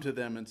come to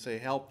them and say,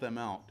 help them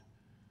out.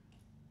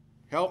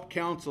 Help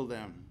counsel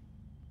them.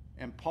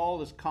 And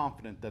Paul is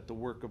confident that the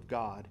work of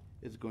God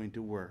is going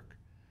to work.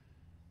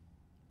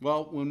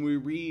 Well, when we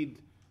read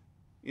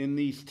in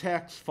these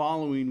texts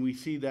following, we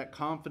see that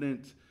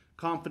confident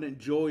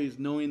joy is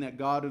knowing that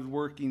God is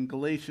working.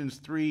 Galatians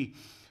 3,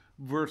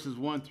 verses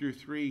 1 through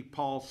 3,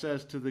 Paul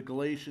says to the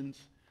Galatians,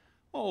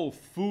 "Oh,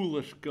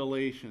 foolish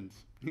Galatians."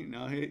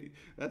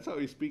 That's how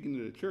he's speaking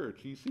to the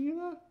church. You see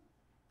that?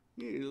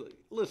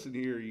 Listen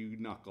here, you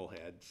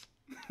knuckleheads.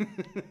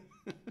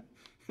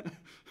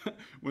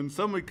 When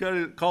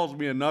somebody calls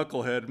me a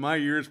knucklehead, my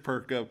ears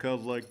perk up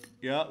because,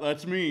 yeah,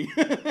 that's me.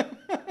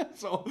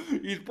 So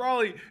he's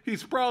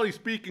probably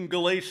speaking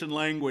Galatian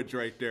language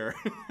right there.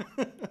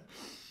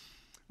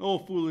 Oh,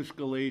 foolish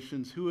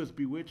Galatians, who has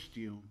bewitched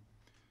you?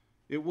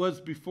 It was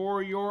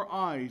before your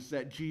eyes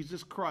that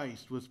Jesus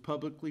Christ was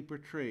publicly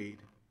portrayed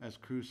as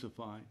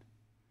crucified.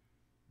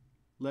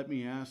 Let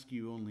me ask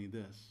you only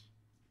this.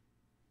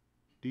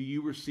 Do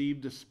you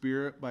receive the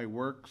Spirit by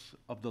works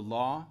of the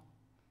law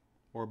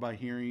or by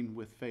hearing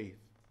with faith?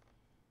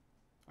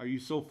 Are you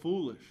so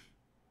foolish?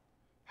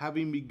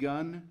 Having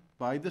begun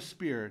by the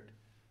Spirit,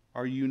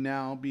 are you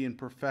now being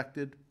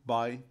perfected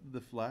by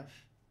the flesh?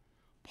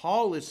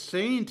 Paul is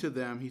saying to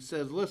them, he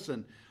says,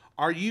 listen,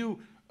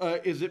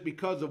 is it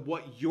because of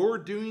what you're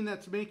doing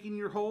that's making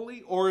you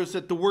holy? Or is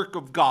it the work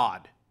of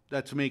God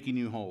that's making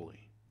you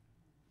holy?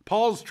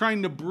 Paul's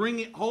trying to bring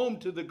it home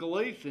to the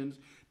Galatians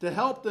to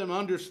help them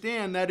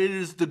understand that it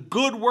is the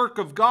good work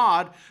of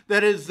God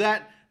that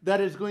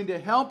is going to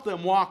help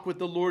them walk with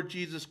the Lord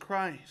Jesus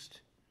Christ.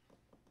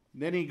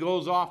 Then he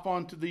goes off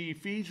onto the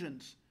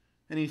Ephesians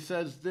and he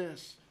says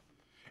this,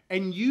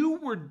 and you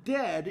were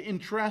dead in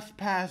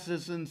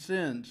trespasses and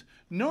sins.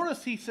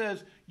 Notice he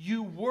says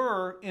you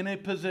were in a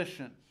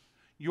position.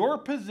 Your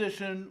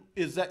position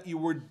is that you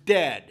were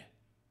dead.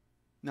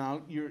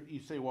 Now, you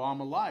say, well, I'm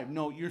alive.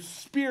 No, you're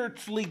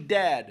spiritually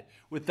dead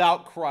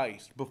without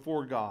Christ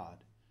before God.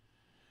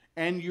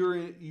 And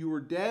you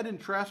were dead in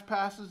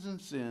trespasses and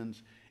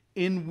sins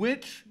in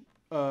which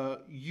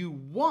you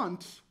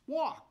once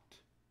walked,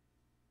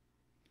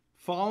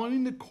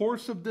 following the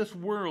course of this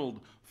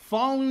world,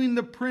 following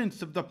the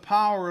prince of the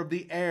power of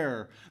the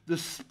air, the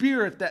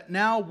spirit that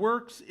now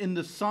works in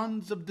the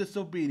sons of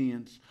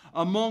disobedience,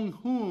 among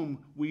whom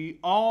we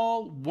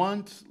all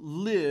once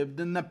lived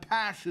in the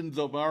passions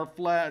of our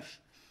flesh,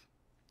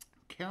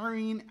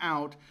 carrying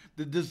out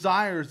the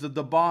desires of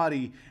the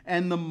body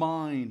and the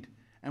mind,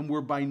 and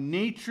were by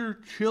nature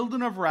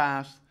children of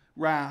wrath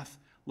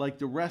like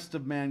the rest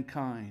of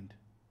mankind.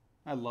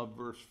 I love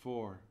verse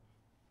 4.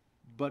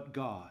 But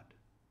God,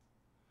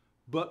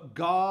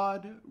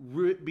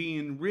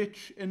 being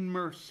rich in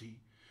mercy,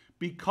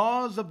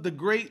 because of the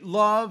great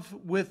love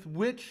with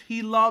which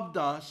He loved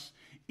us,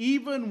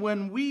 even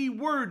when we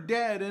were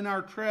dead in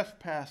our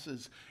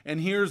trespasses, and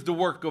here's the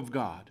work of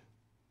God,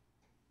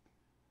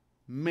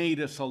 made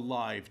us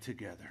alive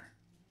together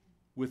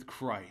with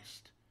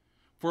Christ.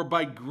 For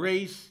by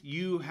grace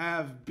you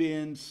have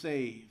been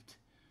saved.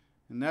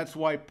 And that's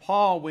why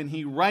Paul, when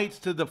he writes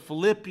to the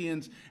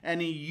Philippians and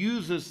he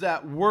uses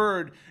that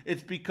word,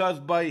 it's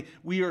because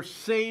we are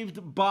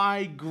saved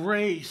by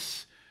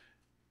grace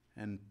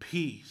and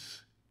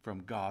peace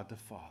from God the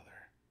Father.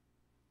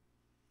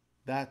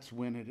 That's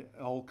when it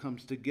all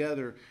comes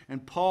together.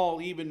 And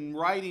Paul, even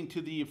writing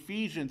to the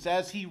Ephesians,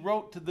 as he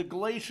wrote to the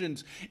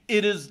Galatians,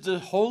 it is the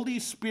Holy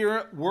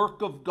Spirit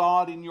work of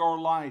God in your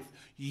life.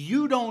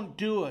 You don't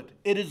do it.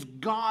 It is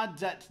God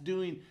that's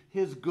doing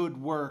His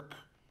good work.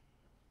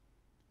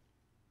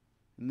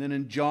 And then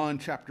in John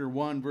chapter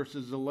 1,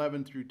 verses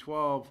 11 through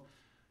 12,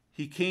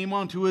 He came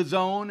unto His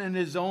own, and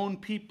His own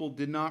people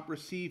did not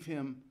receive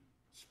Him,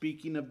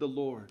 speaking of the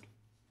Lord.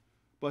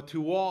 But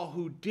to all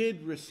who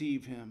did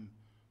receive Him,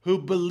 who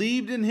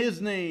believed in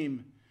his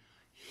name,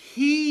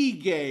 he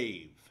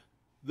gave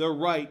the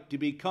right to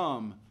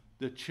become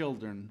the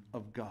children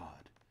of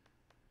God.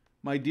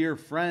 My dear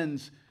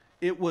friends,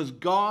 it was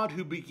God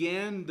who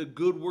began the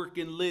good work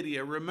in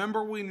Lydia.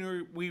 Remember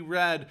when we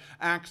read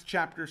Acts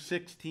chapter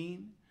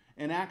 16?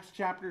 And Acts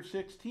chapter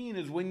 16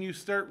 is when you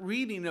start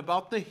reading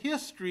about the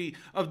history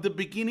of the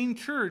beginning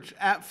church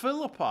at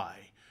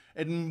Philippi.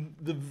 And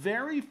the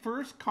very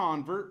first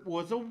convert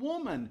was a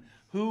woman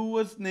who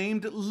was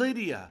named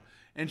Lydia.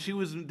 And she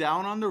was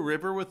down on the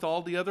river with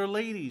all the other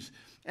ladies.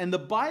 And the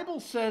Bible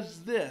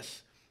says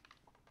this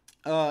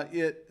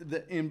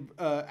in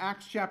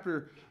Acts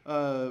chapter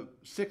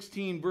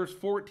 16, verse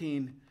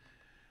 14.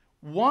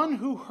 One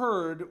who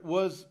heard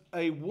was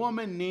a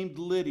woman named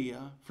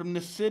Lydia from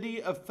the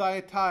city of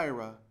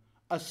Thyatira,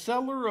 a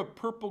seller of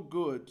purple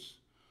goods,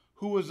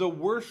 who was a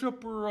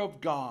worshiper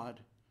of God.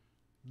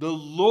 The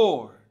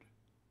Lord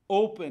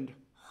opened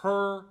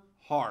her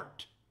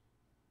heart.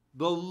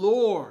 The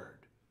Lord.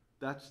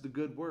 That's the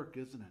good work,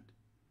 isn't it?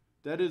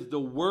 That is the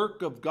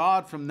work of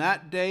God from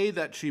that day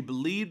that she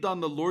believed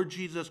on the Lord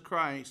Jesus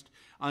Christ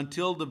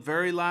until the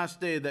very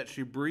last day that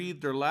she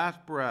breathed her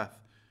last breath.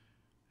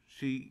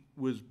 She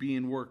was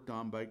being worked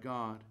on by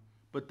God.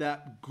 But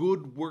that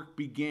good work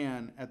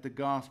began at the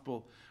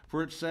gospel.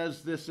 For it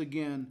says this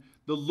again,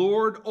 the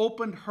Lord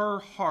opened her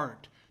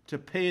heart to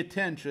pay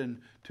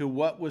attention to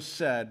what was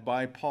said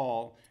by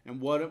Paul. And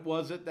what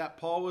was it that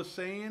Paul was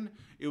saying?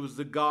 It was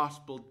the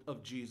gospel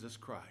of Jesus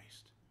Christ.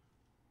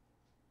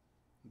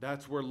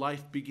 That's where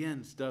life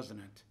begins, doesn't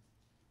it?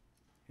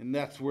 And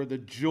that's where the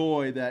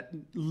joy that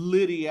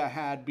Lydia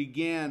had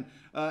began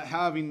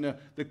having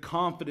the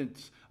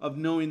confidence of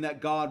knowing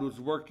that God was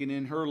working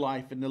in her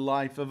life and the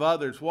life of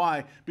others.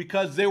 Why?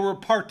 Because they were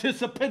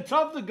participants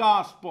of the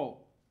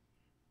gospel.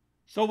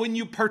 So when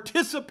you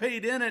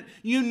participate in it,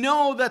 you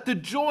know that the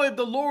joy of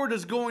the Lord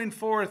is going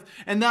forth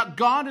and that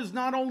God is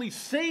not only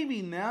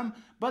saving them,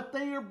 but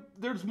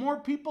there's more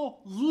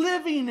people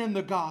living in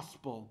the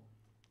gospel.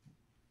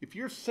 If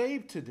you're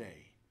saved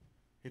today,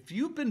 if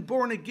you've been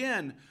born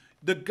again,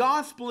 the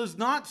gospel is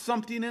not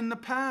something in the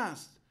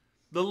past.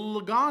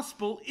 The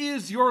gospel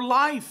is your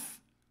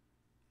life.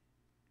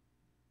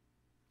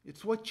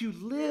 It's what you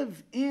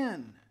live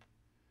in.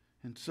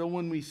 And so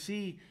when we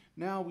see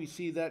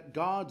that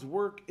God's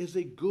work is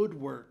a good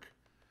work.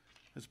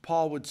 As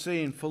Paul would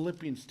say in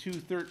Philippians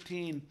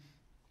 2:13,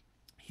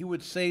 he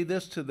would say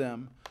this to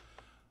them,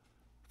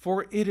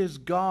 for it is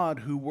God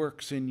who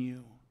works in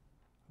you,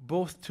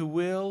 both to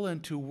will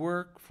and to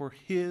work for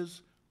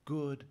his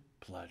good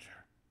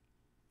pleasure.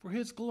 For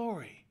his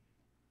glory,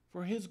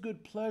 for his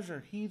good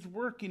pleasure. He's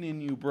working in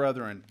you,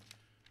 brethren.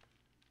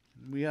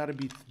 We ought to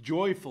be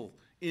joyful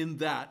in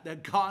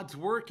that God's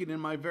working in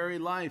my very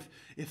life.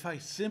 If I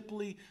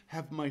simply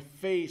have my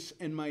face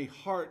and my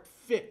heart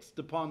fixed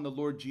upon the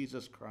Lord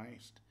Jesus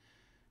Christ.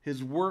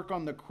 His work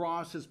on the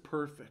cross is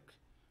perfect,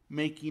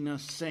 making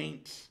us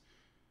saints.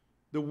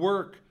 The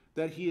work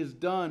that he has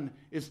done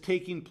is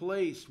taking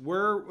place.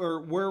 Where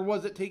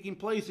was it taking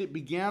place? It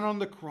began on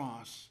the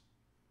cross.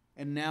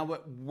 And now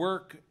at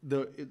work,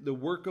 the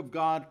work of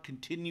God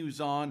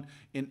continues on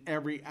in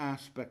every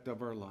aspect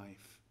of our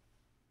life.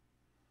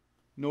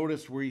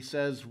 Notice where he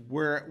says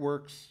where it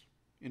works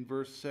in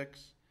verse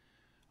 6.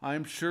 I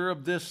am sure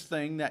of this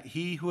thing, that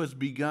he who has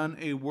begun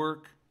a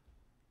work,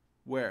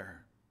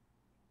 where?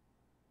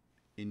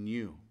 In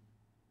you.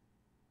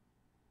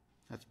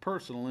 That's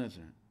personal,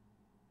 isn't it?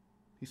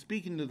 He's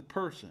speaking to the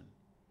person.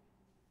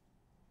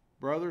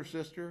 Brother,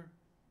 sister,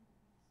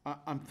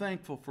 I'm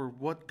thankful for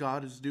what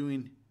God is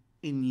doing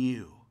in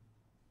you.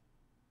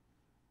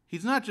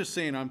 He's not just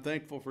saying, I'm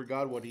thankful for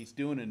God, what he's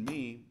doing in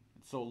me,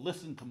 so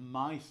listen to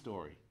my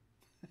story.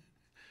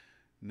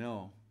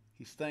 No,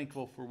 he's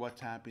thankful for what's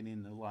happening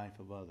in the life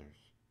of others.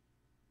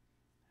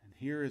 And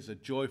here is a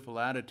joyful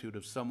attitude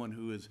of someone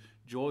who is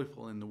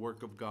joyful in the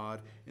work of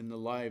God in the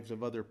lives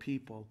of other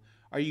people.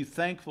 Are you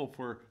thankful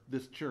for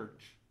this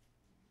church?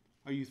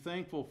 Are you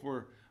thankful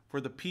for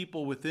the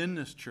people within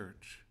this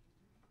church?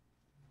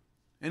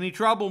 Any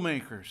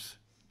troublemakers?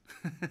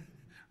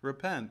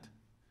 Repent.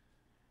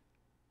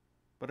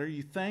 But are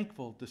you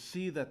thankful to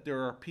see that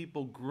there are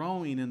people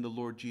growing in the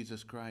Lord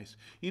Jesus Christ?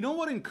 You know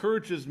what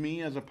encourages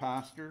me as a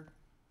pastor?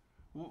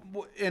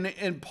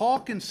 And Paul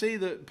can say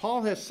that,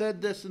 Paul has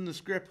said this in the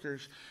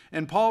scriptures,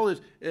 and Paul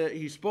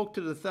he spoke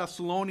to the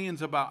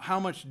Thessalonians about how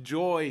much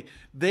joy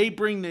they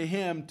bring to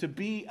him to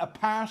be a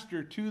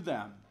pastor to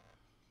them.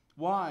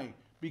 Why?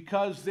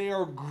 Because they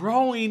are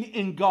growing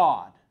in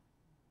God.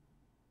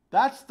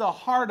 That's the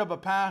heart of a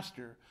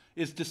pastor,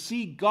 is to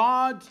see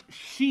God's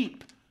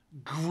sheep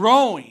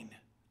growing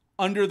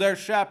under their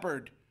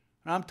shepherd.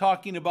 And I'm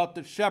talking about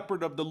the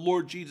shepherd of the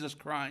Lord Jesus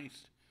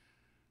Christ.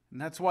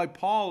 And that's why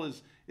Paul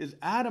is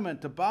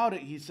adamant about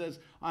it. He says,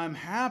 I'm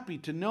happy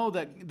to know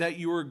that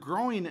you are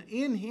growing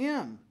in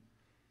him.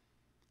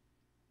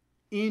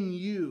 In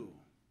you,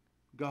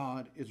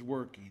 God is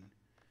working.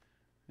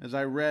 As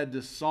I read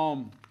this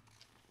psalm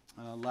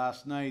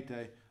last night,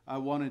 I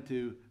wanted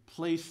to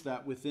place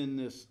that within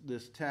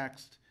this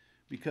text.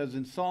 Because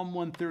in Psalm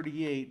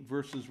 138,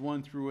 verses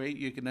 1 through 8,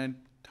 you can then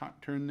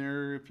turn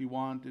there if you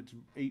want. It's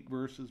 8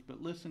 verses,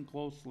 but listen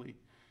closely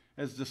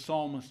as the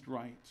psalmist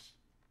writes.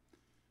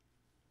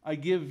 I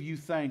give you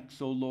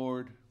thanks, O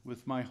Lord,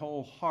 with my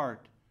whole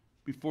heart.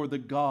 Before the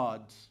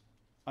gods,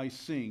 I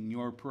sing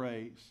your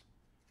praise.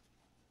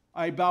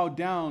 I bow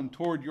down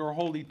toward your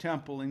holy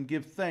temple and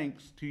give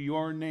thanks to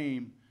your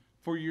name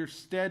for your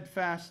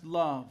steadfast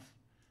love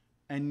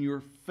and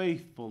your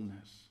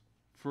faithfulness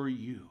for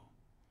you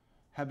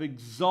have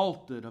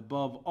exalted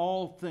above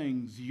all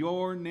things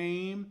your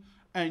name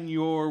and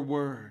your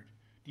word.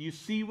 Do you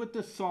see what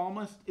the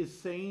psalmist is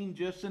saying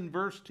just in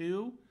verse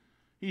 2?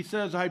 He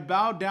says, I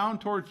bow down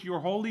towards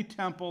your holy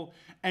temple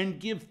and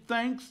give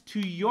thanks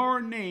to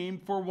your name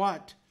for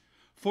what?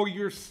 For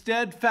your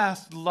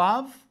steadfast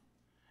love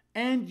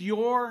and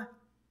your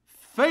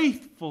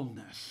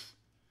faithfulness.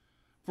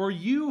 For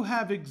you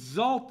have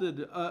exalted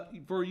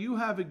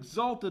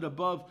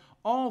above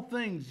all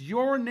things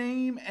your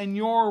name and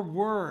your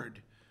word.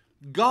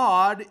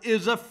 God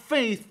is a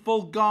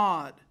faithful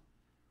God.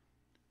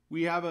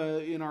 We have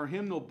in our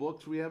hymnal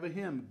books, we have a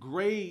hymn,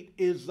 Great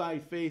is thy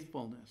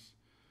faithfulness.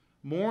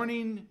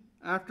 Morning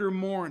after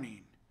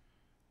morning,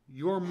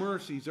 your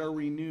mercies are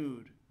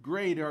renewed.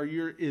 Great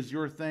is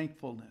your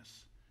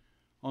thankfulness.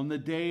 On the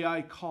day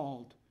I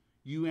called,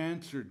 you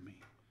answered me.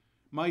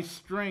 My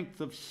strength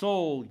of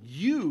soul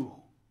you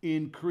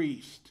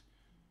increased.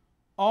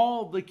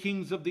 All the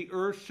kings of the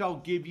earth shall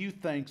give you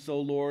thanks, O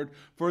Lord,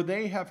 for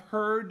they have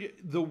heard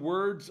the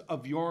words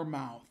of your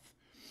mouth.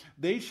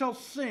 They shall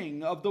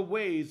sing of the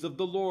ways of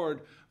the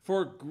Lord,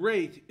 for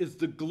great is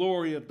the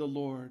glory of the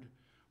Lord.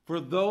 For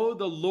though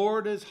the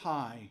Lord is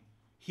high,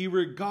 he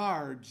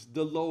regards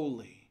the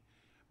lowly,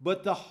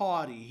 but the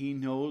haughty he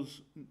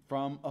knows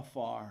from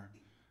afar.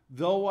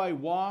 Though I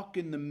walk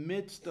in the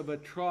midst of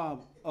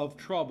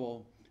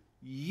trouble,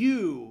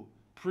 you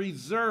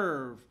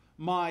preserve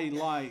my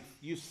life.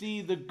 You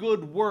see the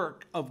good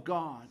work of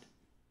God.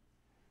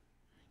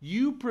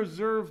 You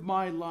preserve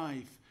my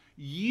life.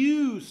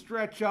 You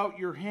stretch out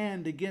your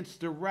hand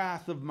against the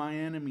wrath of my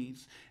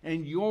enemies,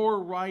 and your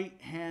right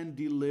hand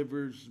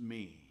delivers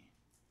me.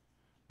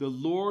 The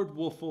Lord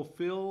will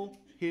fulfill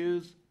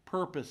his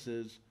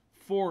purposes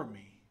for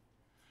me.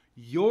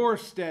 Your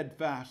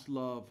steadfast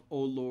love, O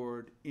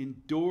Lord,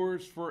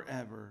 endures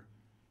forever.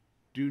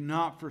 Do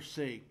not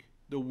forsake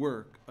the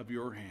work of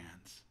your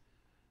hands.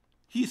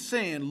 He's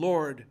saying,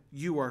 Lord,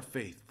 you are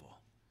faithful.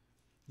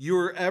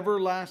 Your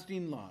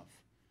everlasting love.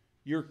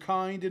 You're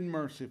kind and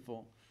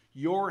merciful.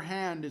 Your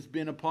hand has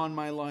been upon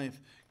my life.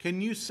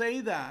 Can you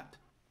say that?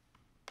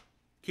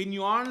 Can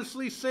you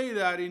honestly say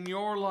that in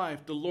your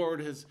life? The Lord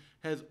has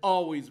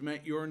always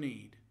met your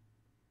need.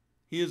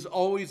 He has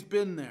always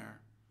been there.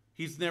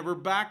 He's never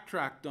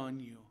backtracked on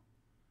you.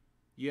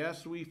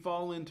 Yes, we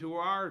fall into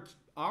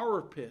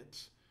our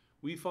pits.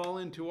 We fall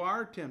into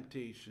our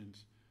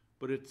temptations.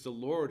 But it's the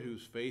Lord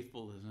who's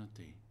faithful, isn't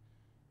he?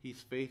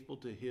 He's faithful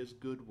to his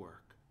good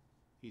work.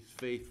 He's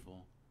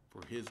faithful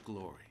for his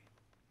glory.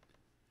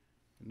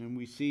 And then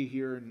we see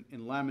here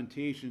in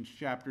Lamentations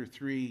chapter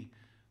 3,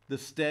 the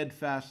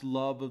steadfast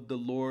love of the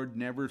Lord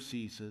never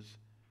ceases.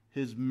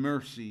 His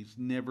mercies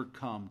never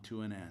come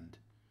to an end.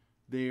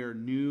 They are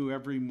new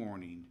every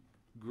morning.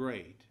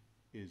 Great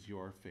is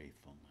your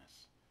faithfulness.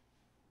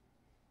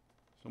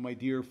 So, my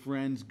dear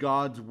friends,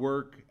 God's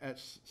work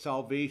at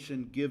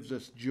salvation gives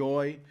us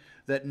joy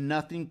that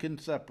nothing can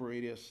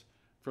separate us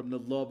from the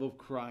love of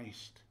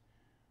Christ.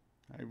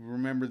 I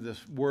remember the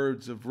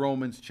words of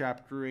Romans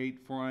chapter 8,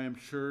 for I am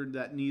sure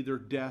that neither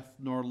death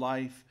nor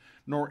life,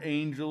 nor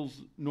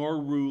angels,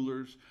 nor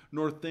rulers,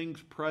 nor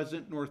things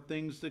present, nor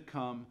things to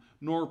come,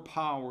 nor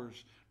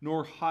powers,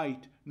 nor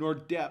height, nor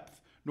depth,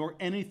 nor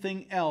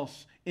anything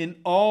else in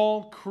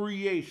all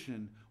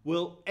creation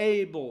will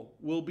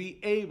be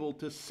able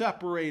to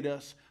separate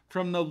us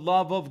from the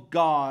love of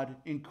God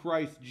in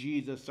Christ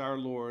Jesus our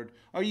Lord.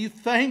 Are you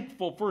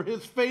thankful for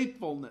his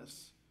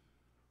faithfulness?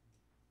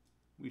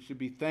 We should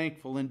be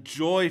thankful and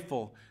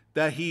joyful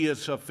that he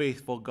is a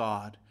faithful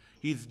God.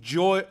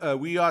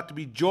 We ought to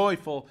be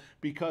joyful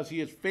because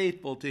he is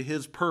faithful to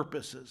his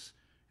purposes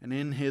and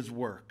in his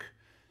work.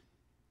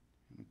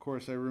 And of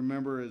course, I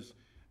remember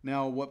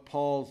now what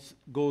Paul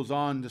goes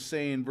on to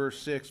say in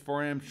verse 6,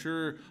 for I am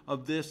sure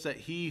of this, that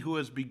he who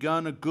has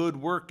begun a good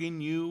work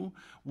in you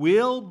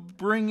will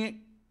bring it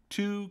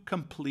to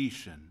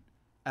completion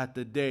at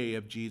the day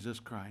of Jesus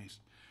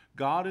Christ.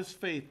 God is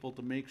faithful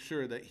to make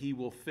sure that he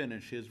will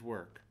finish his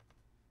work,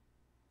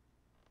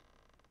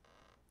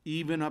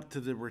 even up to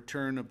the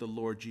return of the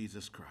Lord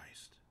Jesus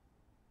Christ.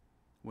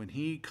 When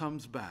he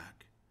comes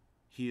back,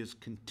 he is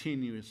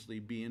continuously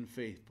being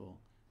faithful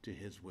to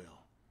his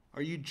will.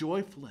 Are you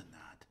joyful in that?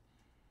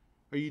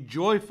 Are you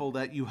joyful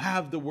that you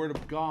have the Word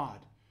of God?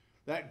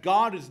 That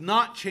God is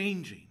not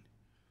changing?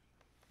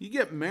 You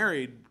get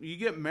married,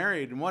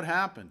 and what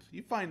happens?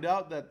 You find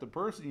out that the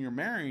person you're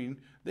marrying,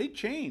 they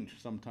change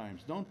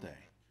sometimes, don't they?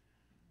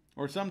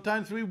 Or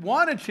sometimes we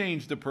want to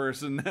change the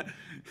person,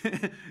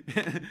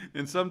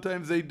 and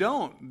sometimes they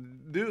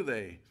don't, do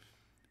they?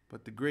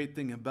 But the great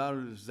thing about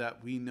it is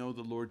that we know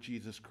the Lord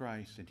Jesus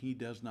Christ, and He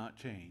does not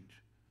change.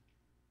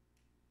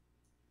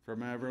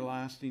 From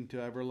everlasting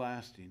to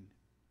everlasting,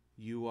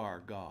 you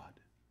are God.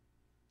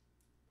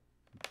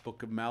 The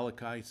book of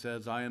Malachi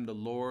says, I am the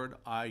Lord,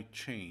 I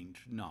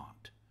change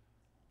not.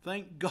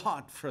 Thank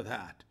God for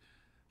that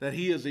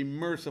He is a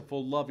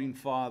merciful, loving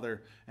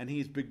Father, and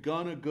He's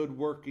begun a good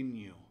work in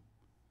you,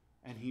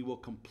 and He will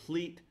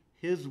complete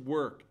His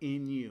work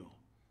in you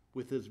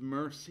with His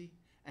mercy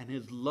and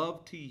His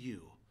love to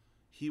you.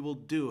 He will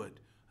do it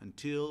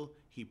until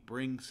He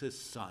brings His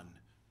Son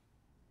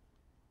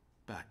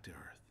back to earth.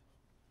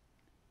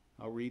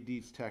 I'll read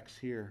these texts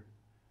here.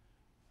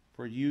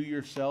 For you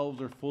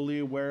yourselves are fully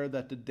aware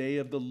that the day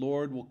of the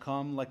Lord will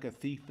come like a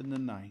thief in the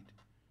night.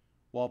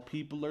 While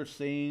people are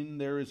saying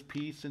there is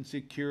peace and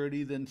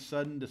security, then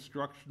sudden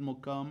destruction will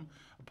come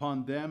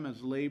upon them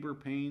as labor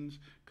pains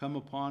come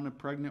upon a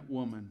pregnant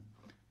woman,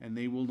 and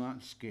they will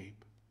not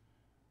escape.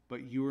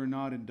 But you are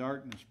not in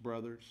darkness,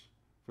 brothers,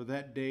 for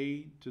that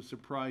day to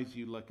surprise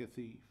you like a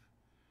thief.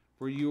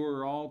 For you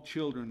are all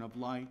children of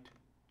light,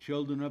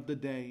 children of the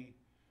day.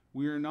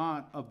 We are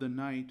not of the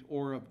night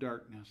or of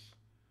darkness.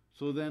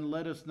 So then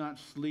let us not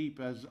sleep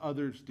as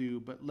others do,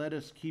 but let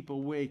us keep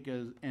awake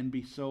and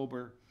be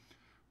sober.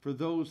 For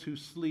those who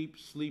sleep,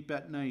 sleep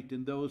at night,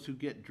 and those who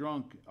get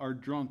drunk are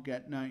drunk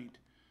at night.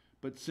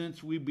 But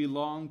since we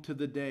belong to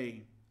the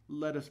day,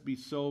 let us be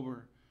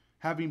sober,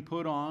 having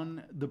put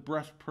on the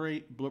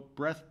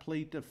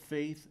breastplate of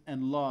faith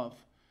and love,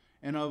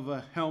 and of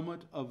a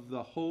helmet of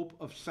the hope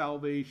of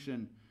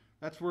salvation.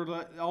 That's where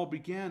it all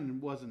began,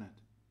 wasn't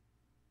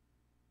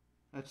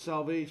it? At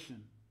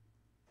salvation.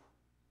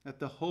 At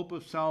the hope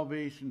of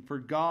salvation. For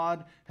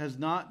God has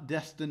not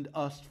destined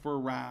us for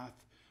wrath,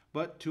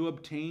 but to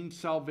obtain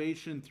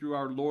salvation through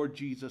our Lord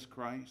Jesus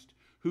Christ,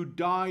 who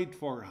died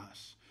for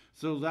us,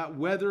 so that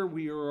whether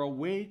we are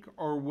awake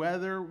or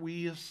whether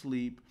we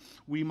asleep,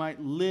 we might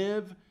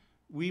live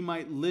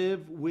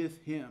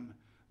with Him.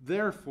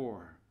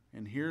 Therefore,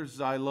 and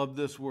I love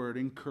this word,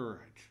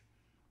 encourage.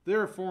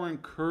 Therefore,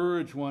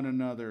 encourage one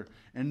another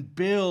and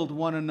build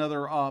one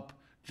another up,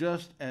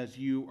 just as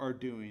you are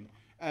doing.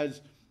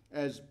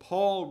 As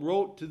Paul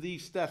wrote to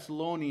these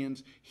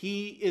Thessalonians,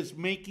 he is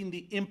making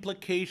the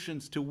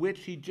implications to which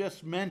he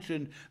just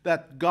mentioned,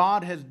 that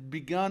God has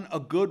begun a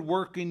good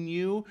work in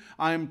you.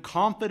 I am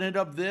confident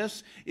of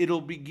this.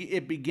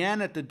 It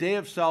began at the day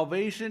of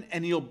salvation,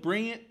 and He'll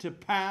bring it to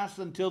pass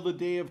until the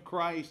day of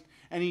Christ.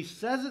 And he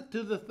says it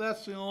to the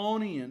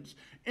Thessalonians.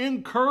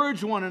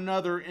 Encourage one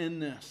another in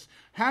this.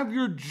 Have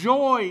your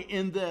joy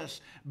in this.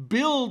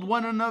 Build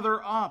one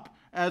another up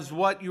as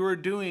what you are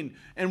doing.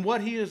 And what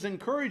he is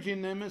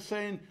encouraging them is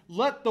saying,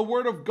 let the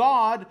Word of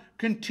God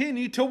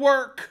continue to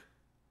work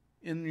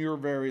in your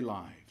very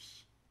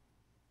lives.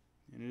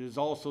 And it is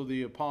also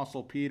the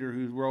Apostle Peter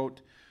who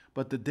wrote,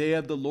 but the day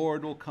of the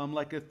Lord will come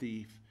like a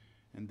thief,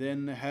 and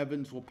then the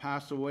heavens will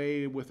pass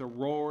away with a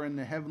roar, and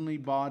the heavenly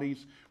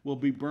bodies will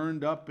be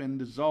burned up and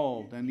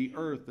dissolved, and the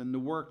earth and the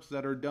works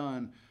that are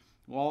done,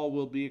 all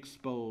will be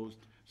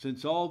exposed.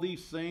 Since all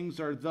these things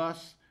are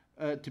thus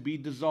to be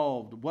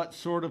dissolved, what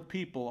sort of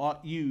people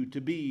ought you to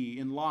be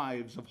in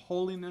lives of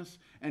holiness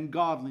and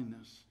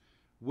godliness,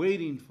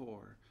 waiting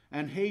for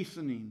and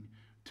hastening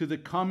to the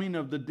coming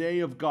of the day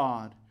of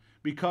God,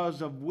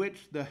 because of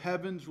which the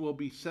heavens will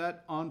be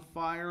set on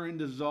fire and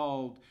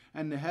dissolved,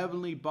 and the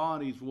heavenly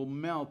bodies will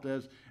melt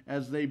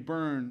as they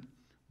burn.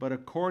 But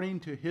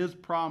according to His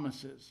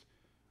promises,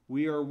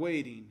 we are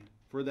waiting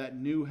for that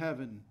new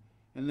heaven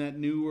and that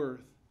new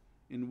earth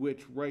in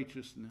which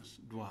righteousness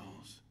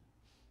dwells.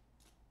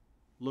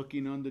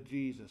 Looking unto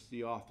Jesus,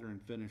 the author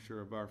and finisher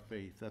of our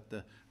faith, at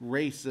the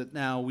race that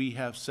now we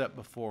have set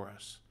before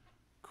us.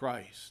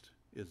 Christ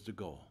is the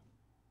goal.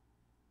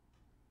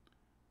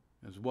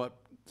 As what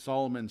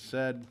Solomon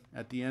said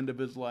at the end of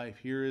his life,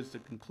 here is the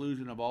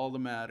conclusion of all the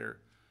matter.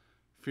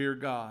 Fear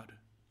God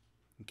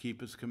and keep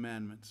His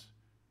commandments,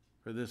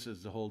 for this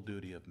is the whole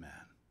duty of man.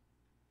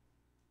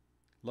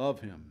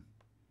 Love Him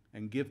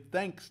and give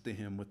thanks to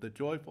Him with a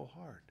joyful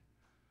heart.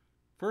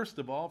 First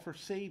of all, for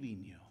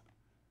saving you.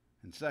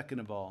 And second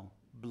of all,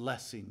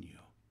 blessing you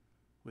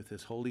with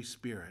His Holy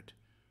Spirit,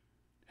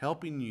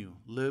 helping you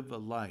live a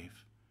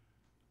life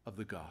of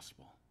the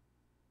gospel.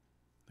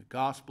 The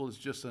gospel is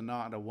just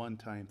not a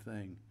one-time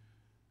thing.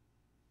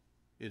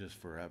 It is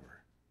forever.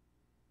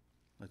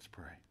 Let's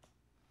pray.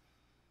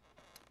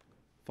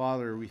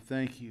 Father, we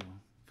thank You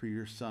for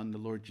Your Son, the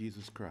Lord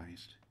Jesus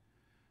Christ.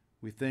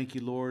 We thank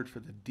You, Lord, for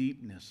the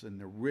deepness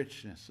and the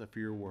richness of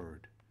Your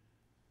word.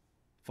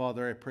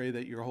 Father, I pray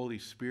that Your Holy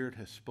Spirit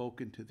has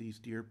spoken to these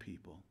dear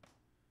people.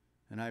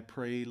 And I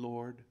pray,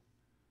 Lord,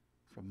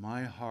 from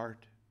my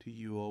heart to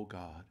You, O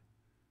God,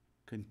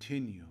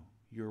 continue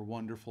Your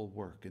wonderful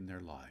work in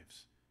their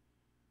lives.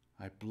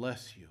 I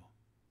bless You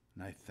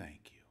and I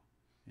thank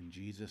You. In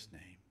Jesus'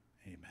 name,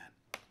 amen.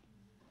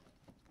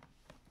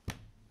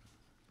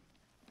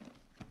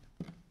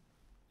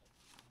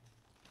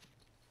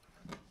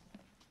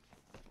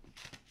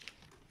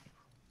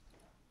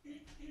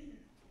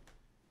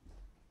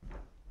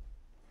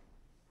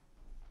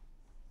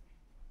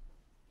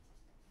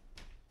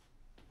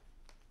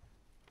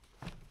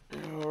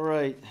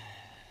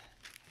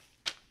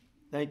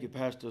 Thank you,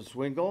 Pastor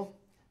Zwingel.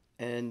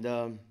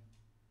 And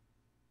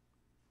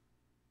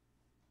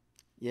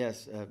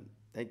yes,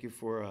 thank you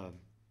for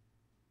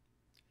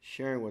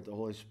sharing what the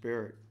Holy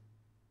Spirit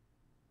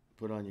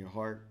put on your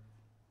heart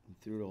and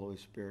through the Holy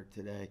Spirit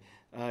today.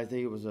 I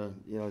think it was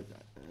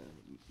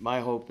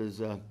my hope is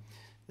that,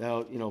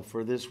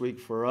 for this week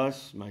for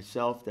us,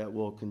 myself, that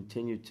we'll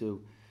continue to,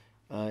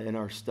 in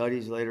our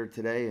studies later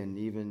today and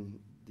even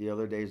the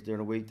other days during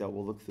the week, that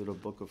we'll look through the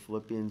book of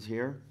Philippians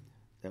here,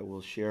 that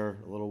we'll share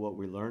a little what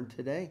we learned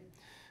today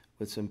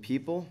with some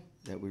people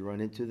that we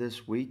run into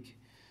this week.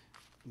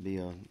 It'll be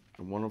a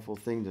wonderful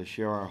thing to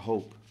share our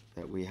hope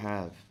that we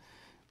have.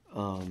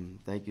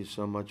 Thank you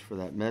so much for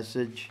that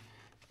message.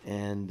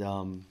 And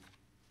I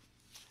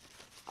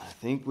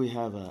think we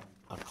have a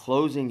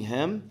closing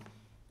hymn,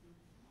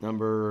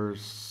 number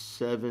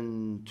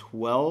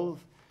 712,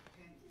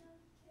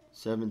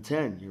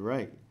 710, you're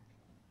right.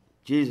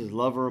 Jesus,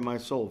 lover of my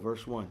soul,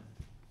 verse 1.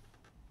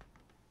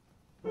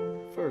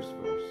 First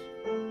verse.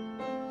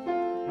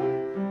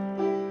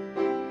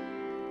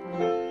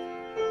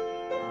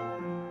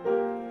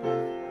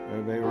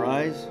 Everybody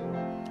rise.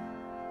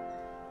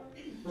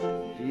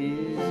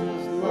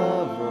 Jesus,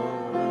 lover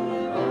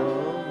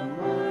of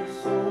my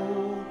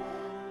soul,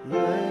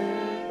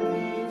 let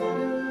me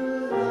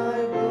to thy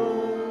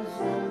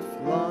bosom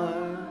fly,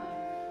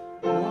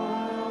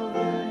 while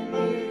the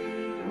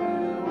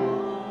nearer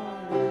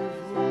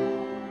waters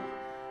roll,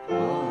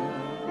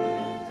 while the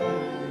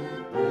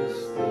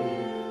tempest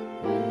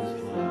is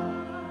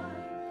high.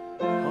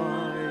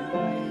 Hide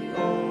me, O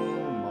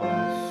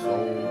my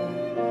soul,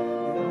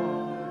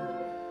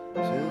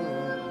 till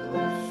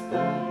the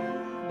storm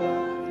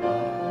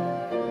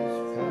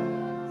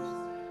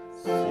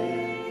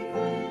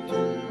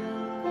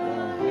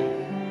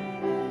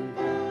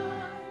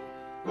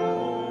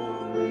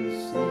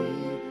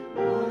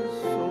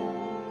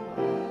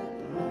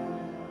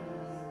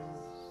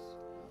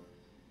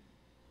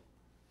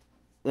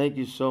Thank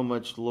you so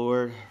much,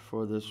 Lord,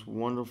 for this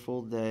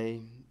wonderful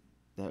day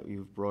that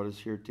you've brought us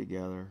here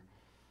together.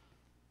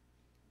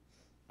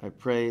 I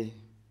pray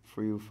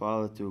for you,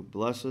 Father, to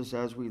bless us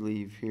as we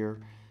leave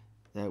here,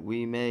 that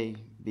we may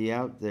be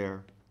out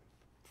there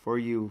for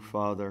you,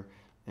 Father,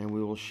 and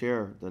we will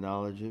share the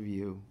knowledge of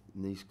you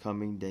in these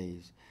coming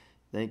days.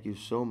 Thank you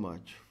so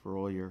much for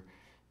all your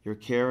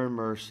care and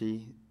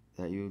mercy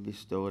that you have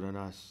bestowed on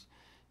us.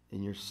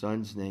 In your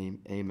Son's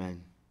name,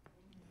 amen.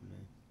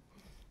 Amen.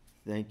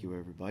 Thank you,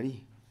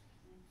 everybody.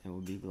 And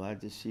we'll be glad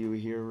to see you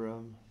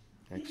here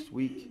next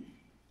week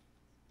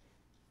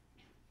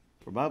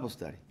for Bible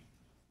study.